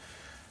plane,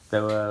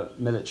 there were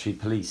military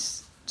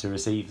police to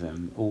receive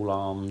them, all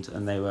armed,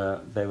 and they were,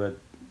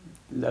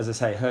 as I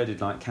say, herded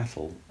like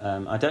cattle.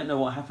 I don't know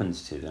what happened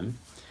to them,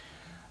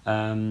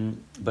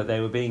 but they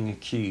were being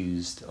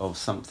accused of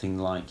something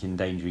like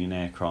endangering an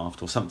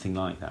aircraft or something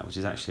like that, which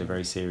is actually a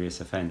very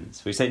serious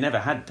offence, which they never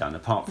had done,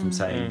 apart from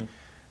saying,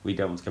 we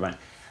don't want to go back.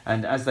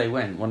 And as they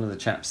went, one of the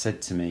chaps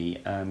said to me,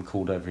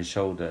 called over his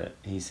shoulder,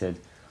 he said,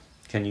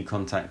 can you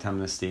contact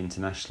Amnesty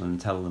International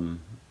and tell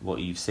them what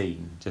you've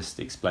seen? Just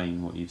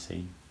explain what you've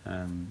seen,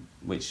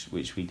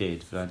 which we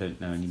did, but I don't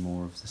know any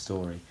more of the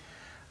story.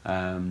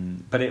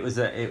 But it was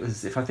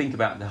if I think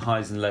about the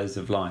highs and lows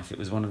of life, it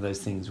was one of those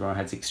things where I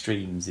had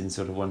extremes in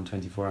sort of one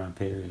 24-hour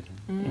period.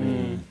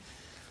 And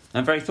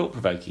very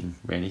thought-provoking,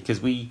 really, because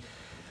we,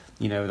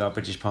 with our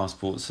British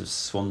passports, have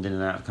swanned in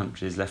and out of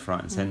countries left, right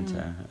and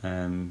centre,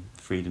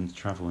 freedom to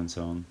travel and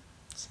so on.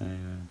 So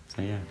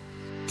yeah.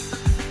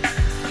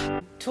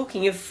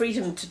 Talking of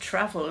freedom to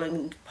travel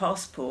and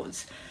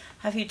passports,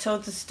 have you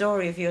told the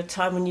story of your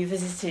time when you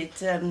visited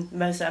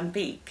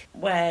Mozambique,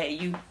 where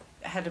you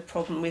had a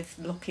problem with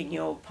locking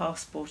your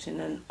passport in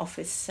an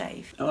office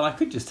safe? Well, I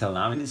could just tell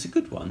now. I mean, it's a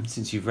good one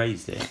since you've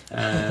raised it.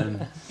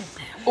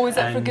 Always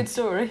up for a good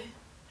story.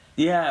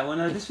 Yeah, well,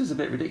 no, this was a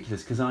bit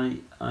ridiculous because I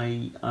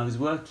was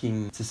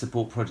working to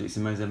support projects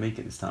in Mozambique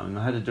at this time, and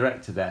I had a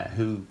director there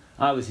who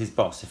I was his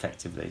boss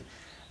effectively,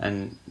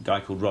 and a guy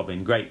called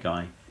Robin, great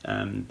guy,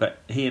 but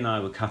he and I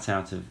were cut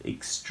out of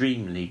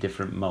extremely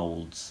different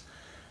moulds.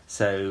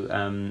 So,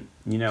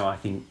 I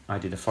think I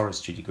did a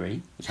forestry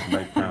degree, which I'm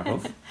very proud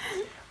of.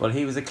 Well,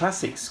 he was a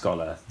classics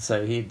scholar,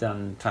 so he had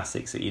done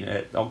classics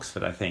at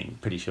Oxford, I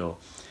think, pretty sure.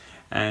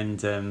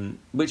 And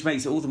which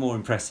makes it all the more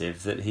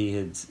impressive that he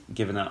had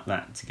given up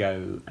that to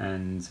go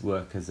and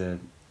work as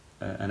an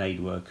aid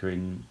worker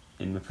in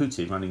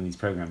Maputo, running these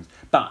programmes.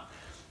 But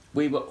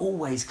we were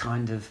always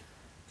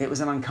it was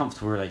an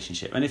uncomfortable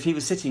relationship. And if he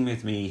was sitting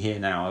with me here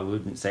now, I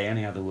wouldn't say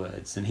any other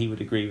words, and he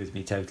would agree with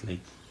me totally.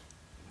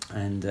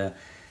 And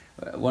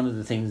one of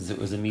the things that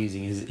was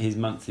amusing is his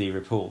monthly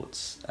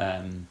reports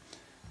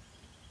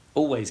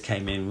always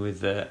came in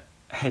with a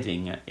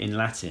heading in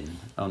Latin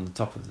on the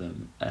top of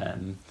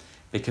them,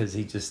 because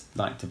he just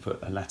liked to put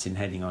a Latin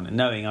heading on it,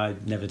 knowing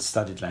I'd never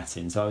studied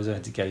Latin, so I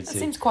had to go to... That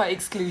seems quite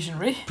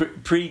exclusionary.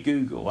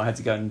 Pre-Google, I had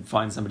to go and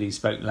find somebody who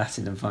spoke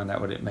Latin and find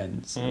out what it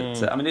meant.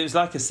 But, it was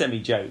like a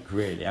semi-joke,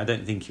 really. I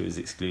don't think it was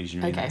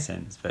exclusionary in that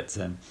sense. But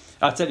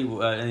I'll tell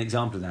you an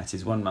example of that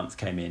is 1 month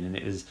came in and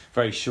it was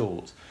very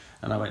short,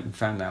 and I went and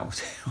found out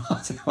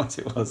what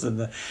it was,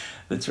 and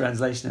the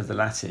translation of the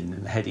Latin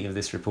and the heading of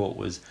this report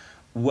was,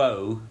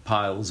 "Woe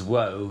piles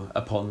woe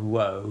upon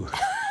woe."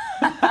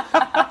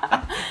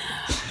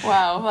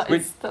 Wow,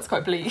 that's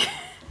quite bleak.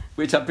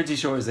 Which I'm pretty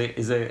sure is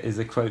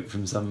a quote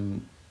from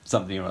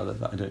something or other,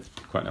 but I don't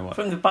quite know what.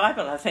 From the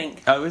Bible, I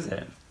think. Oh, is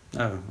it?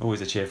 Oh, always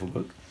a cheerful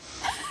book.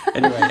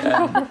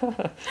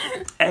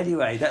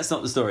 Anyway, that's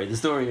not the story. The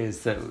story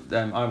is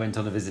that I went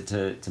on a visit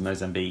to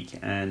Mozambique,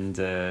 and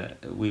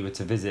we were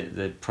to visit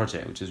the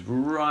project, which is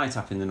right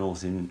up in the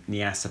north in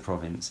Niassa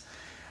province.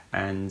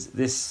 And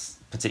this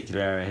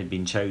particular area had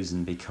been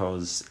chosen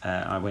because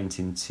I went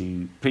on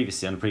a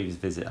previous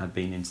visit, I'd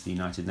been into the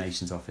United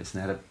Nations office,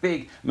 and they had a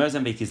big...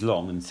 Mozambique is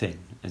long and thin,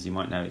 as you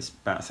might know. It's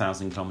about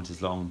 1,000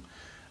 kilometres long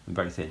and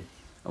very thin,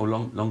 or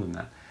longer than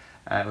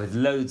that, with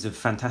loads of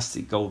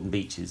fantastic golden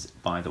beaches,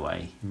 by the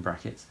way, in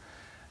brackets.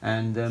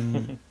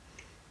 And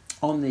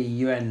on the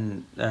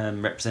UN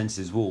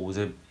representative's wall was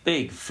a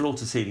big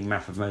floor-to-ceiling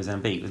map of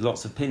Mozambique with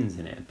lots of pins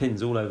in it,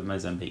 pins all over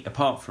Mozambique,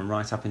 apart from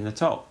right up in the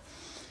top.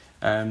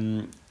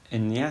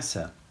 In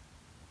Niassa,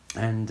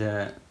 and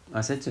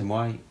I said to him,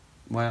 why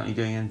aren't you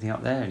doing anything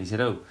up there? And he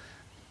said,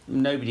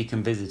 nobody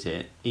can visit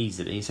it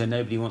easily, so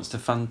nobody wants to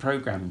fund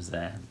programmes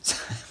there.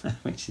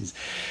 Which is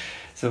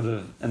sort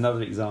of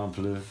another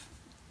example of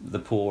the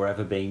poor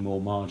ever being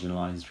more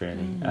marginalised,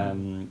 really.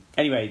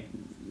 Anyway,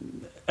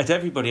 at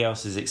everybody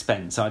else's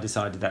expense, I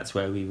decided that's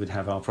where we would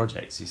have our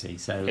projects, you see.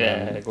 So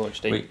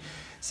gorgeous.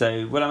 As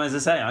I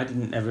say, I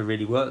didn't ever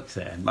really work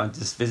there. I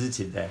just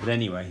visited there. But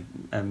anyway,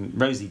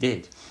 Rosie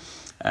did.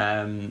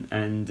 So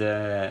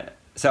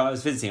I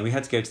was visiting, and we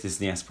had to go to this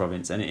Niassa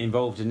province, and it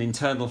involved an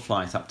internal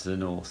flight up to the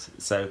north.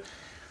 So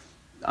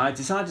I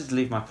decided to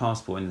leave my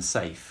passport in the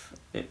safe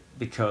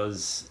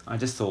because I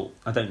just thought,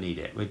 I don't need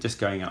it. We're just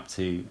going up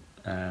to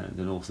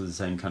the north of the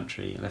same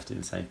country. I left it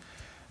in the safe.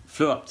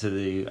 Flew up to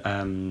the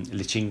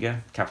Lichinga,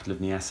 capital of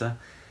Niassa,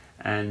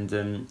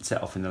 and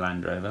set off in the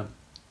Land Rover.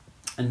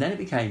 And then it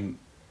became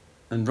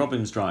and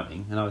Robin was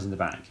driving, and I was in the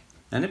back.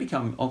 And it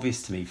became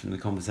obvious to me from the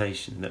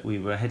conversation that we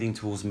were heading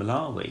towards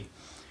Malawi,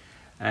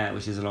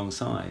 which is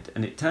alongside.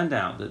 And it turned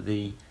out that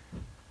the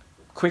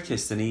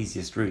quickest and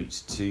easiest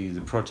route to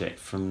the project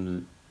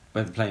from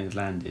where the plane had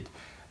landed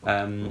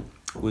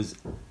was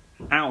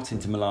out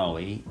into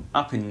Malawi,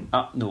 up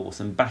north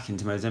and back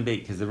into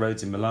Mozambique, because the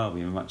roads in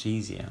Malawi are much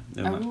easier,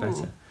 they're much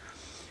better.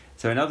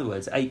 So in other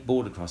words, 8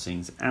 border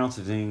crossings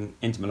into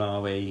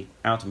Malawi,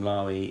 out of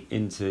Malawi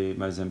into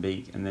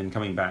Mozambique, and then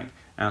coming back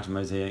out of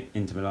Mozambique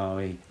into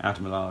Malawi, out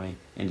of Malawi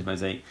into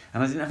Mozambique,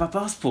 and I didn't have my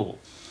passport.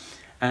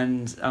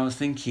 And I was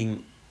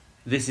thinking,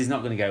 this is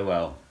not going to go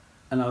well.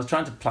 And I was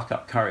trying to pluck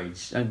up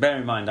courage, and bear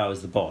in mind I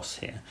was the boss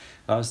here,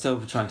 but I was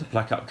still trying to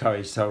pluck up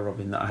courage to tell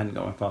Robin that I hadn't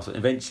got my passport.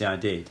 Eventually I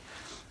did.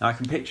 I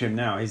can picture him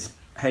now, his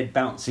head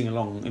bouncing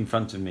along in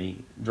front of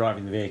me,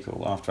 driving the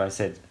vehicle, after I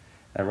said,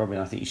 Robin,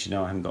 I think you should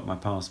know I haven't got my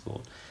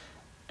passport.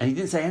 And he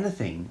didn't say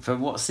anything for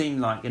what seemed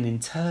like an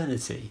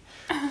eternity.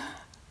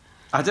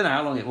 I don't know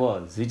how long it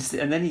was.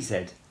 And then he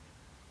said,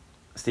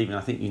 Stephen,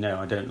 I think you know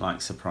I don't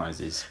like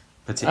surprises,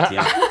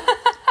 particularly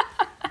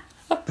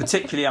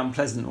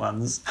unpleasant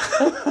ones.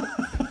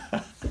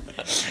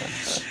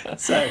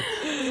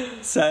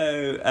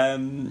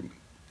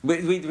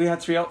 We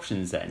had 3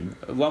 options then.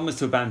 One was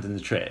to abandon the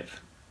trip,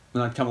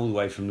 and I'd come all the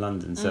way from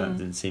London, so that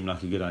didn't seem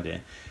like a good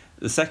idea.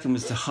 The second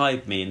was to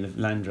hide me in the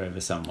Land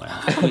Rover somewhere,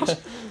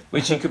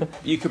 which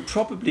you could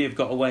probably have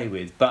got away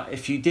with, but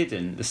if you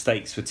didn't, the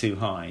stakes were too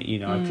high. You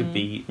know, I could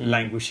be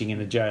languishing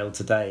in a jail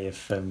today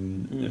if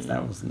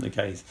that wasn't the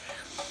case.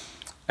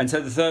 And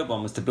so the third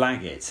one was to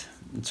blag it,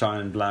 try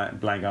and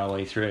blag our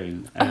way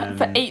through.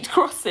 For 8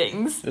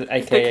 crossings,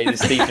 aka the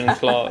Stephen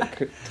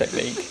Clark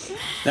technique.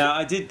 Now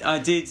I did.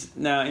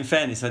 Now, in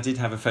fairness, I did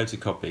have a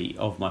photocopy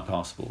of my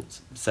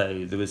passport.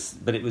 So there was,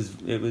 but it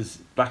was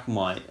black and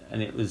white,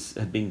 and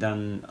had been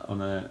done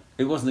on a.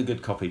 It wasn't a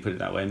good copy, put it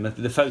that way. And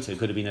the photo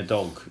could have been a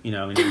dog. You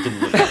know, I mean, it didn't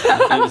look.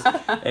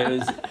 It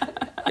was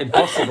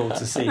impossible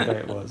to see where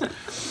it was.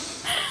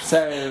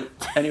 So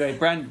anyway,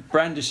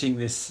 brandishing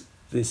this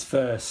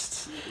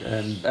first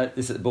at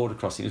the border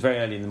crossing, it was very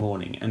early in the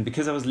morning, and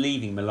because I was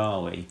leaving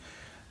Malawi,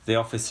 the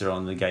officer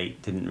on the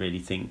gate didn't really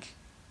think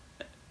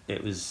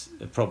it was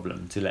a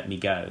problem to let me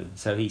go,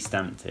 so he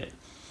stamped it.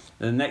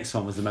 The next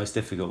one was the most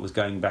difficult, was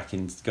going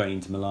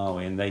into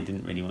Malawi, and they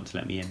didn't really want to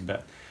let me in,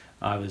 but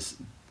I was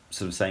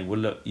sort of saying, well,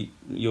 look,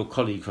 your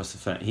colleague across the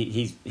front,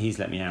 he's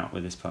let me out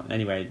with this part.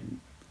 Anyway,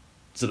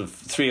 sort of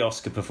 3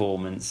 Oscar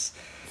performance,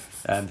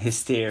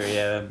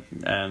 hysteria,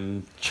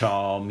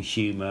 charm,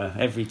 humour,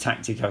 every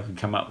tactic I could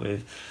come up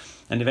with,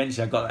 and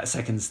eventually I got that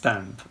second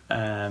stamp.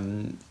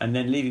 And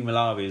then leaving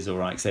Malawi was all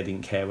right because I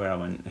didn't care where I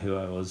went, who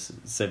I was.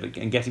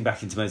 And getting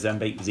back into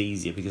Mozambique was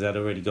easier because I'd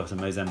already got a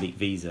Mozambique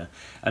visa,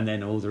 and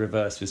then all the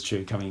reverse was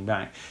true coming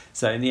back.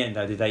 So in the end,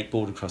 I did 8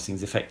 border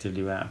crossings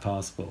effectively without a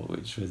passport,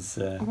 which was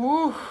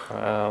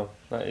wow,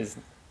 that is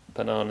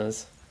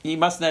bananas. You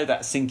must know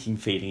that sinking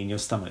feeling in your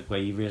stomach where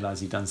you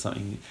realise you've done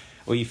something,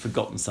 or you've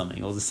forgotten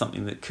something, or there's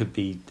something that could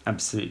be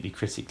absolutely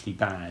critically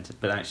bad,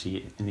 but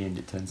actually in the end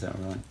it turns out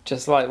all right.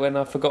 Just like when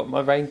I forgot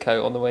my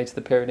raincoat on the way to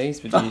the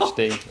Pyrenees with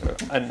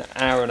UHD, an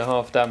hour and a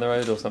half down the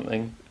road or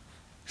something.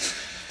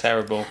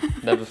 Terrible.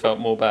 Never felt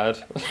more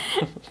bad.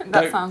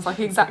 That sounds like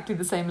exactly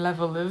the same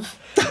level of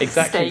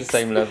exactly stakes. the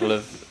same level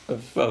of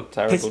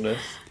terribleness.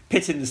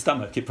 Pit in the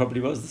stomach, it probably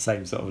was the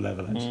same sort of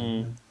level,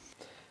 actually.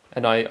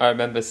 And I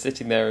remember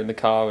sitting there in the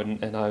car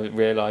and I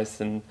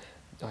realised, and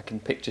I can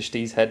picture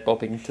Steve's head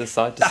bobbing to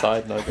side,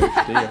 and I go,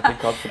 Steve, I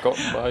think I've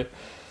forgotten why.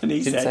 And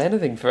he didn't say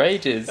anything for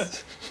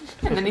ages.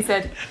 And then he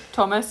said,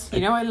 Thomas, you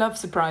know I love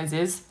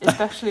surprises,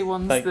 especially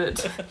ones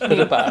that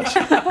are bad.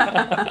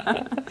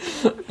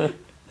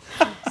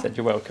 Said,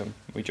 you're welcome.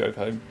 We drove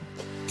home.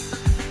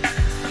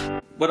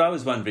 What I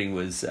was wondering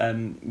was,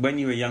 when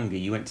you were younger,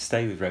 you went to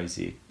stay with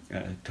Rosie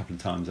a couple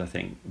of times, I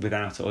think, or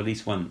at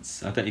least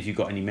once. I don't know if you've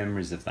got any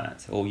memories of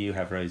that, or you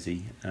have,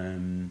 Rosie.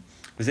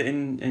 Was it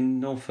in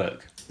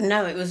Norfolk?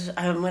 No, it was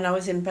when I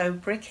was in Bow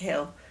Brick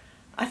Hill.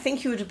 I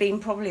think you would have been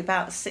probably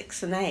about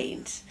 6 and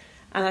 8,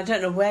 and I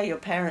don't know where your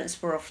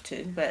parents were off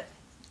to, but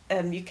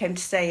you came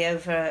to stay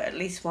over at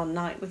least one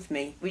night with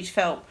me, which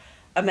felt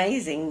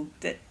amazing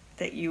that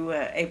you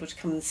were able to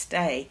come and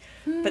stay.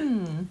 But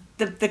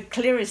the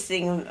clearest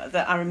thing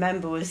that I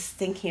remember was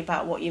thinking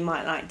about what you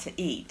might like to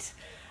eat,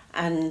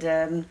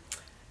 and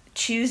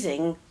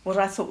choosing what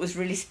I thought was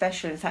really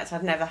special. In fact,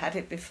 I'd never had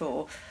it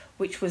before,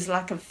 which was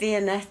like a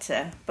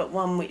Viennetta, but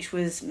one which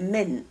was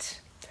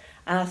mint.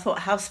 And I thought,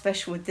 how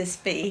special would this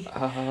be?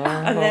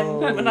 And then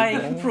when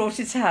I brought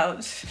it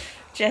out,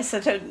 Jess,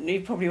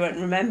 you probably won't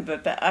remember,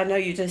 but I know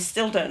you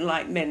still don't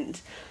like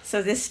mint.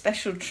 So this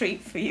special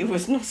treat for you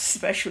was not a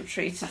special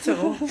treat at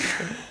all.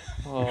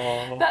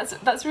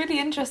 That's really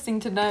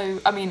interesting to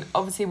know. I mean,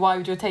 obviously, why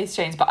would your taste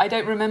change? But I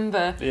don't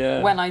remember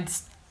when I've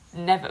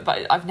never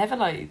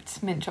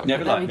liked mint chocolate.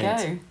 Never liked mint.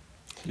 There we go.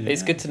 Yeah.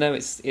 It's good to know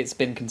it's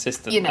been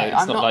consistent. You know,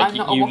 it's not like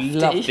you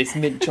loved this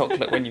mint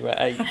chocolate when you were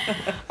 8.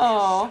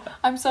 Oh,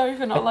 I'm sorry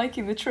for not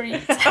liking the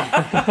treat.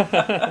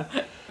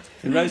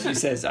 And Rosemary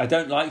says, I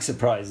don't like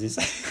surprises.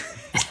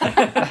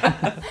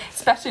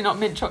 Especially not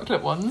mint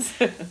chocolate ones.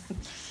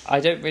 I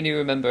don't really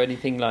remember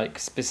anything like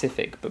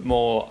specific, but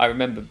more I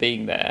remember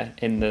being there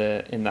in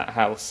that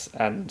house,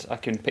 and I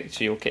can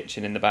picture your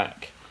kitchen in the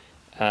back.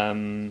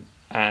 And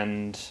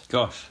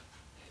Gosh.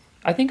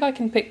 I think I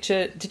can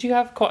picture. Did you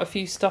have quite a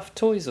few stuffed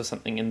toys or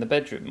something in the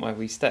bedroom where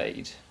we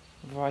stayed?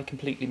 Or I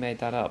completely made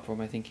that up, or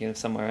am I thinking of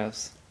somewhere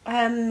else?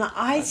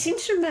 I seem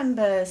to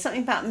remember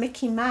something about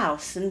Mickey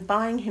Mouse and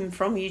buying him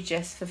from you,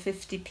 Jess, for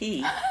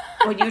 50p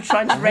when you were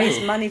trying to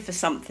raise money for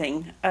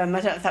something. I don't know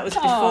if that was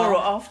before or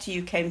after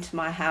you came to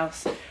my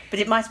house, but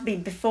it might have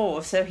been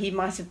before, so he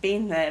might have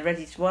been there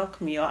ready to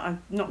welcome you.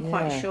 I'm not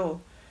quite sure.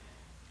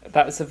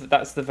 That's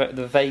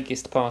the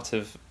vaguest part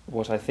of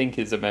what I think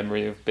is a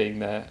memory of being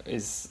there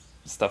is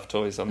stuffed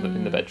toys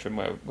in the bedroom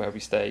where we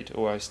stayed,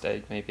 or I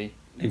stayed maybe.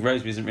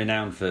 Rosemary isn't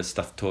renowned for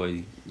stuffed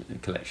toy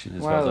collection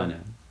as well as I know.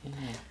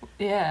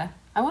 Yeah.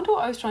 I wonder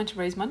what I was trying to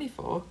raise money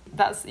for.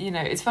 That's,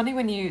 it's funny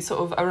when you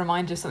sort of are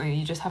reminded of something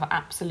you just have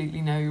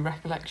absolutely no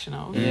recollection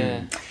of.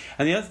 Yeah.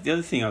 And the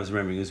other thing I was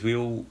remembering was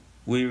you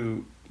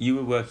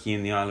were working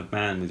in the Isle of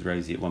Man with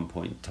Rosie at one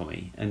point,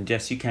 Tommy, and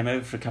Jess, you came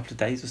over for a couple of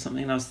days or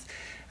something,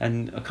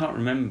 and I can't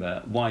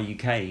remember why you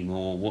came,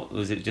 or what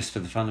was it, just for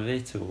the fun of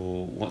it,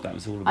 or what that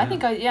was all about. I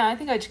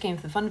think I just came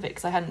for the fun of it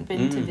because I hadn't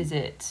been to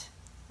visit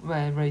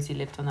where Rosie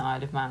lived on the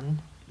Isle of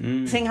Man.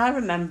 The thing I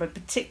remember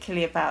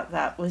particularly about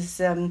that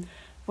was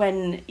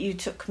when you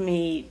took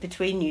me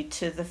between you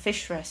to the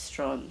fish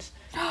restaurant.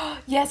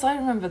 Yes, I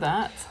remember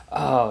that.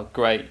 Oh,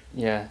 great!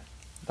 Yeah,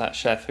 that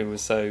chef who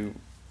was so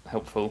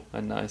helpful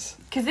and nice.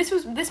 Because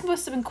this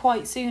must have been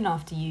quite soon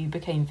after you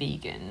became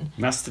vegan.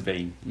 Must have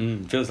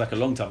been. Feels like a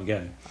long time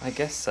ago. I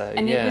guess so.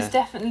 And it was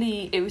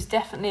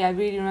definitely. I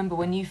really remember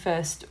when you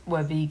first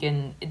were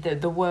vegan.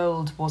 The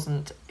world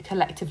wasn't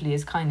collectively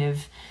as kind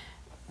of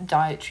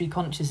dietary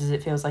conscious as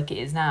it feels like it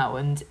is now,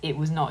 and it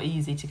was not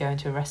easy to go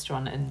into a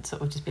restaurant and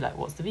sort of just be like,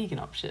 what's the vegan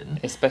option,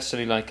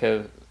 especially like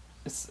a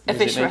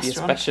fish restaurant, a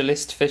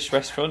specialist fish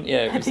restaurant.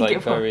 It was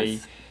like very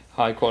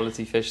high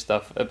quality fish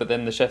stuff, but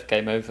then the chef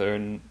came over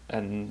and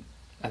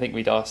I think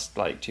we'd asked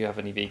like, do you have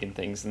any vegan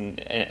things, and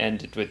it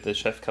ended with the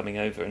chef coming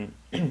over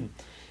and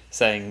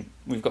saying,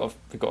 we've got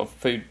a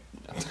food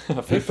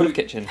full of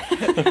kitchen.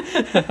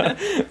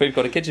 We've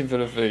got a kitchen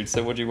full of food,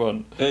 so what do you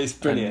want? It's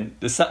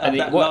brilliant.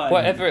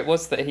 Whatever it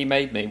was that he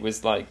made me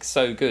was like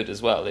so good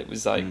as well. It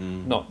was like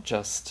not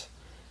just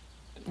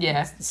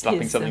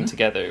slapping something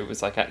together. It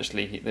was like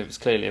actually there was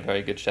clearly a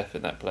very good chef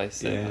in that place.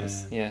 So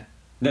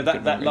No,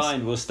 that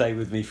line will stay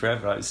with me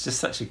forever. It's just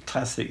such a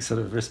classic sort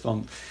of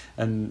response,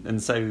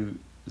 and so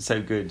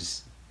good.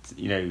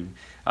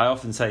 I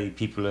often say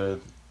people are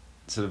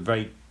sort of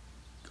very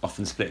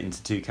often split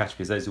into two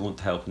categories: those who want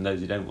to help and those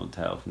who don't want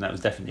to help. And that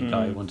was definitely a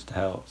guy who wanted to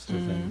help, sort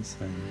of thing.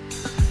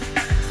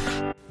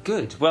 So.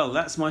 Good. Well,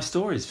 that's my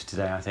stories for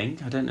today. I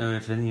think. I don't know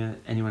if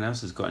anyone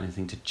else has got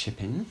anything to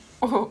chip in.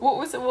 What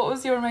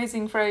was your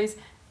amazing phrase?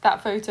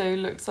 That photo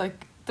looks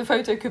like the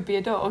photo could be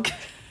a dog.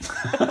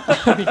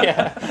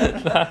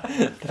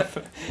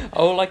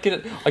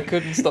 I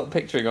couldn't stop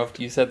picturing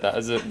after you said that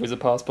was a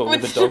passport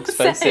with a dog's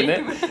face in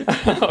it.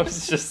 I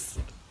was just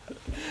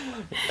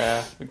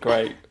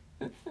great.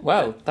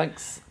 Well,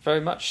 thanks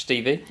very much,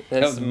 Stevie.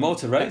 There's more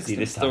to Rosie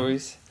this time.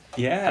 Stories.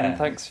 Yeah. And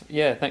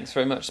thanks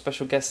very much,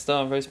 special guest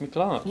star Rosemary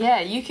Clark. Yeah,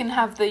 you can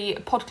have the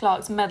Pod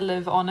Clark's Medal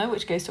of Honour,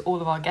 which goes to all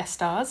of our guest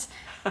stars.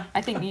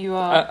 I think you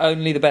are...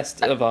 only the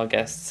best of our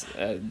guests,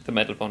 the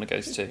Medal of Honour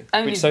goes to.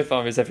 Which so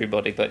far is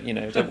everybody, but,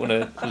 don't want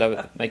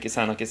to make it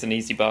sound like it's an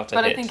easy bar to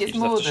hit. But I think it's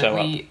more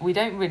that we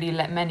don't really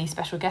let many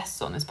special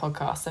guests on this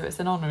podcast, so it's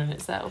an honour in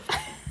itself.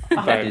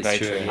 Very, very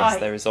true. Yes,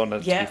 there is honour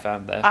to be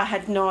found there. I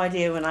had no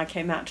idea when I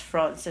came out to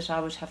France that I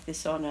would have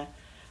this honour.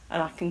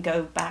 And I can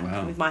go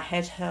back with my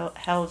head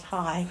held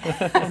high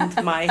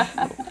and my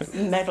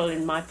medal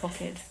in my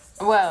pocket.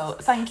 Well,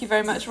 thank you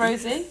very much,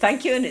 Rosie.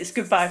 Thank you, and it's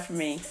goodbye from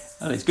me.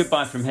 And it's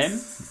goodbye from him.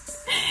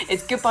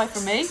 It's goodbye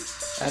from me.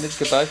 And it's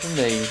goodbye from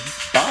me.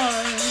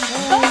 Bye.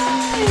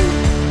 Bye.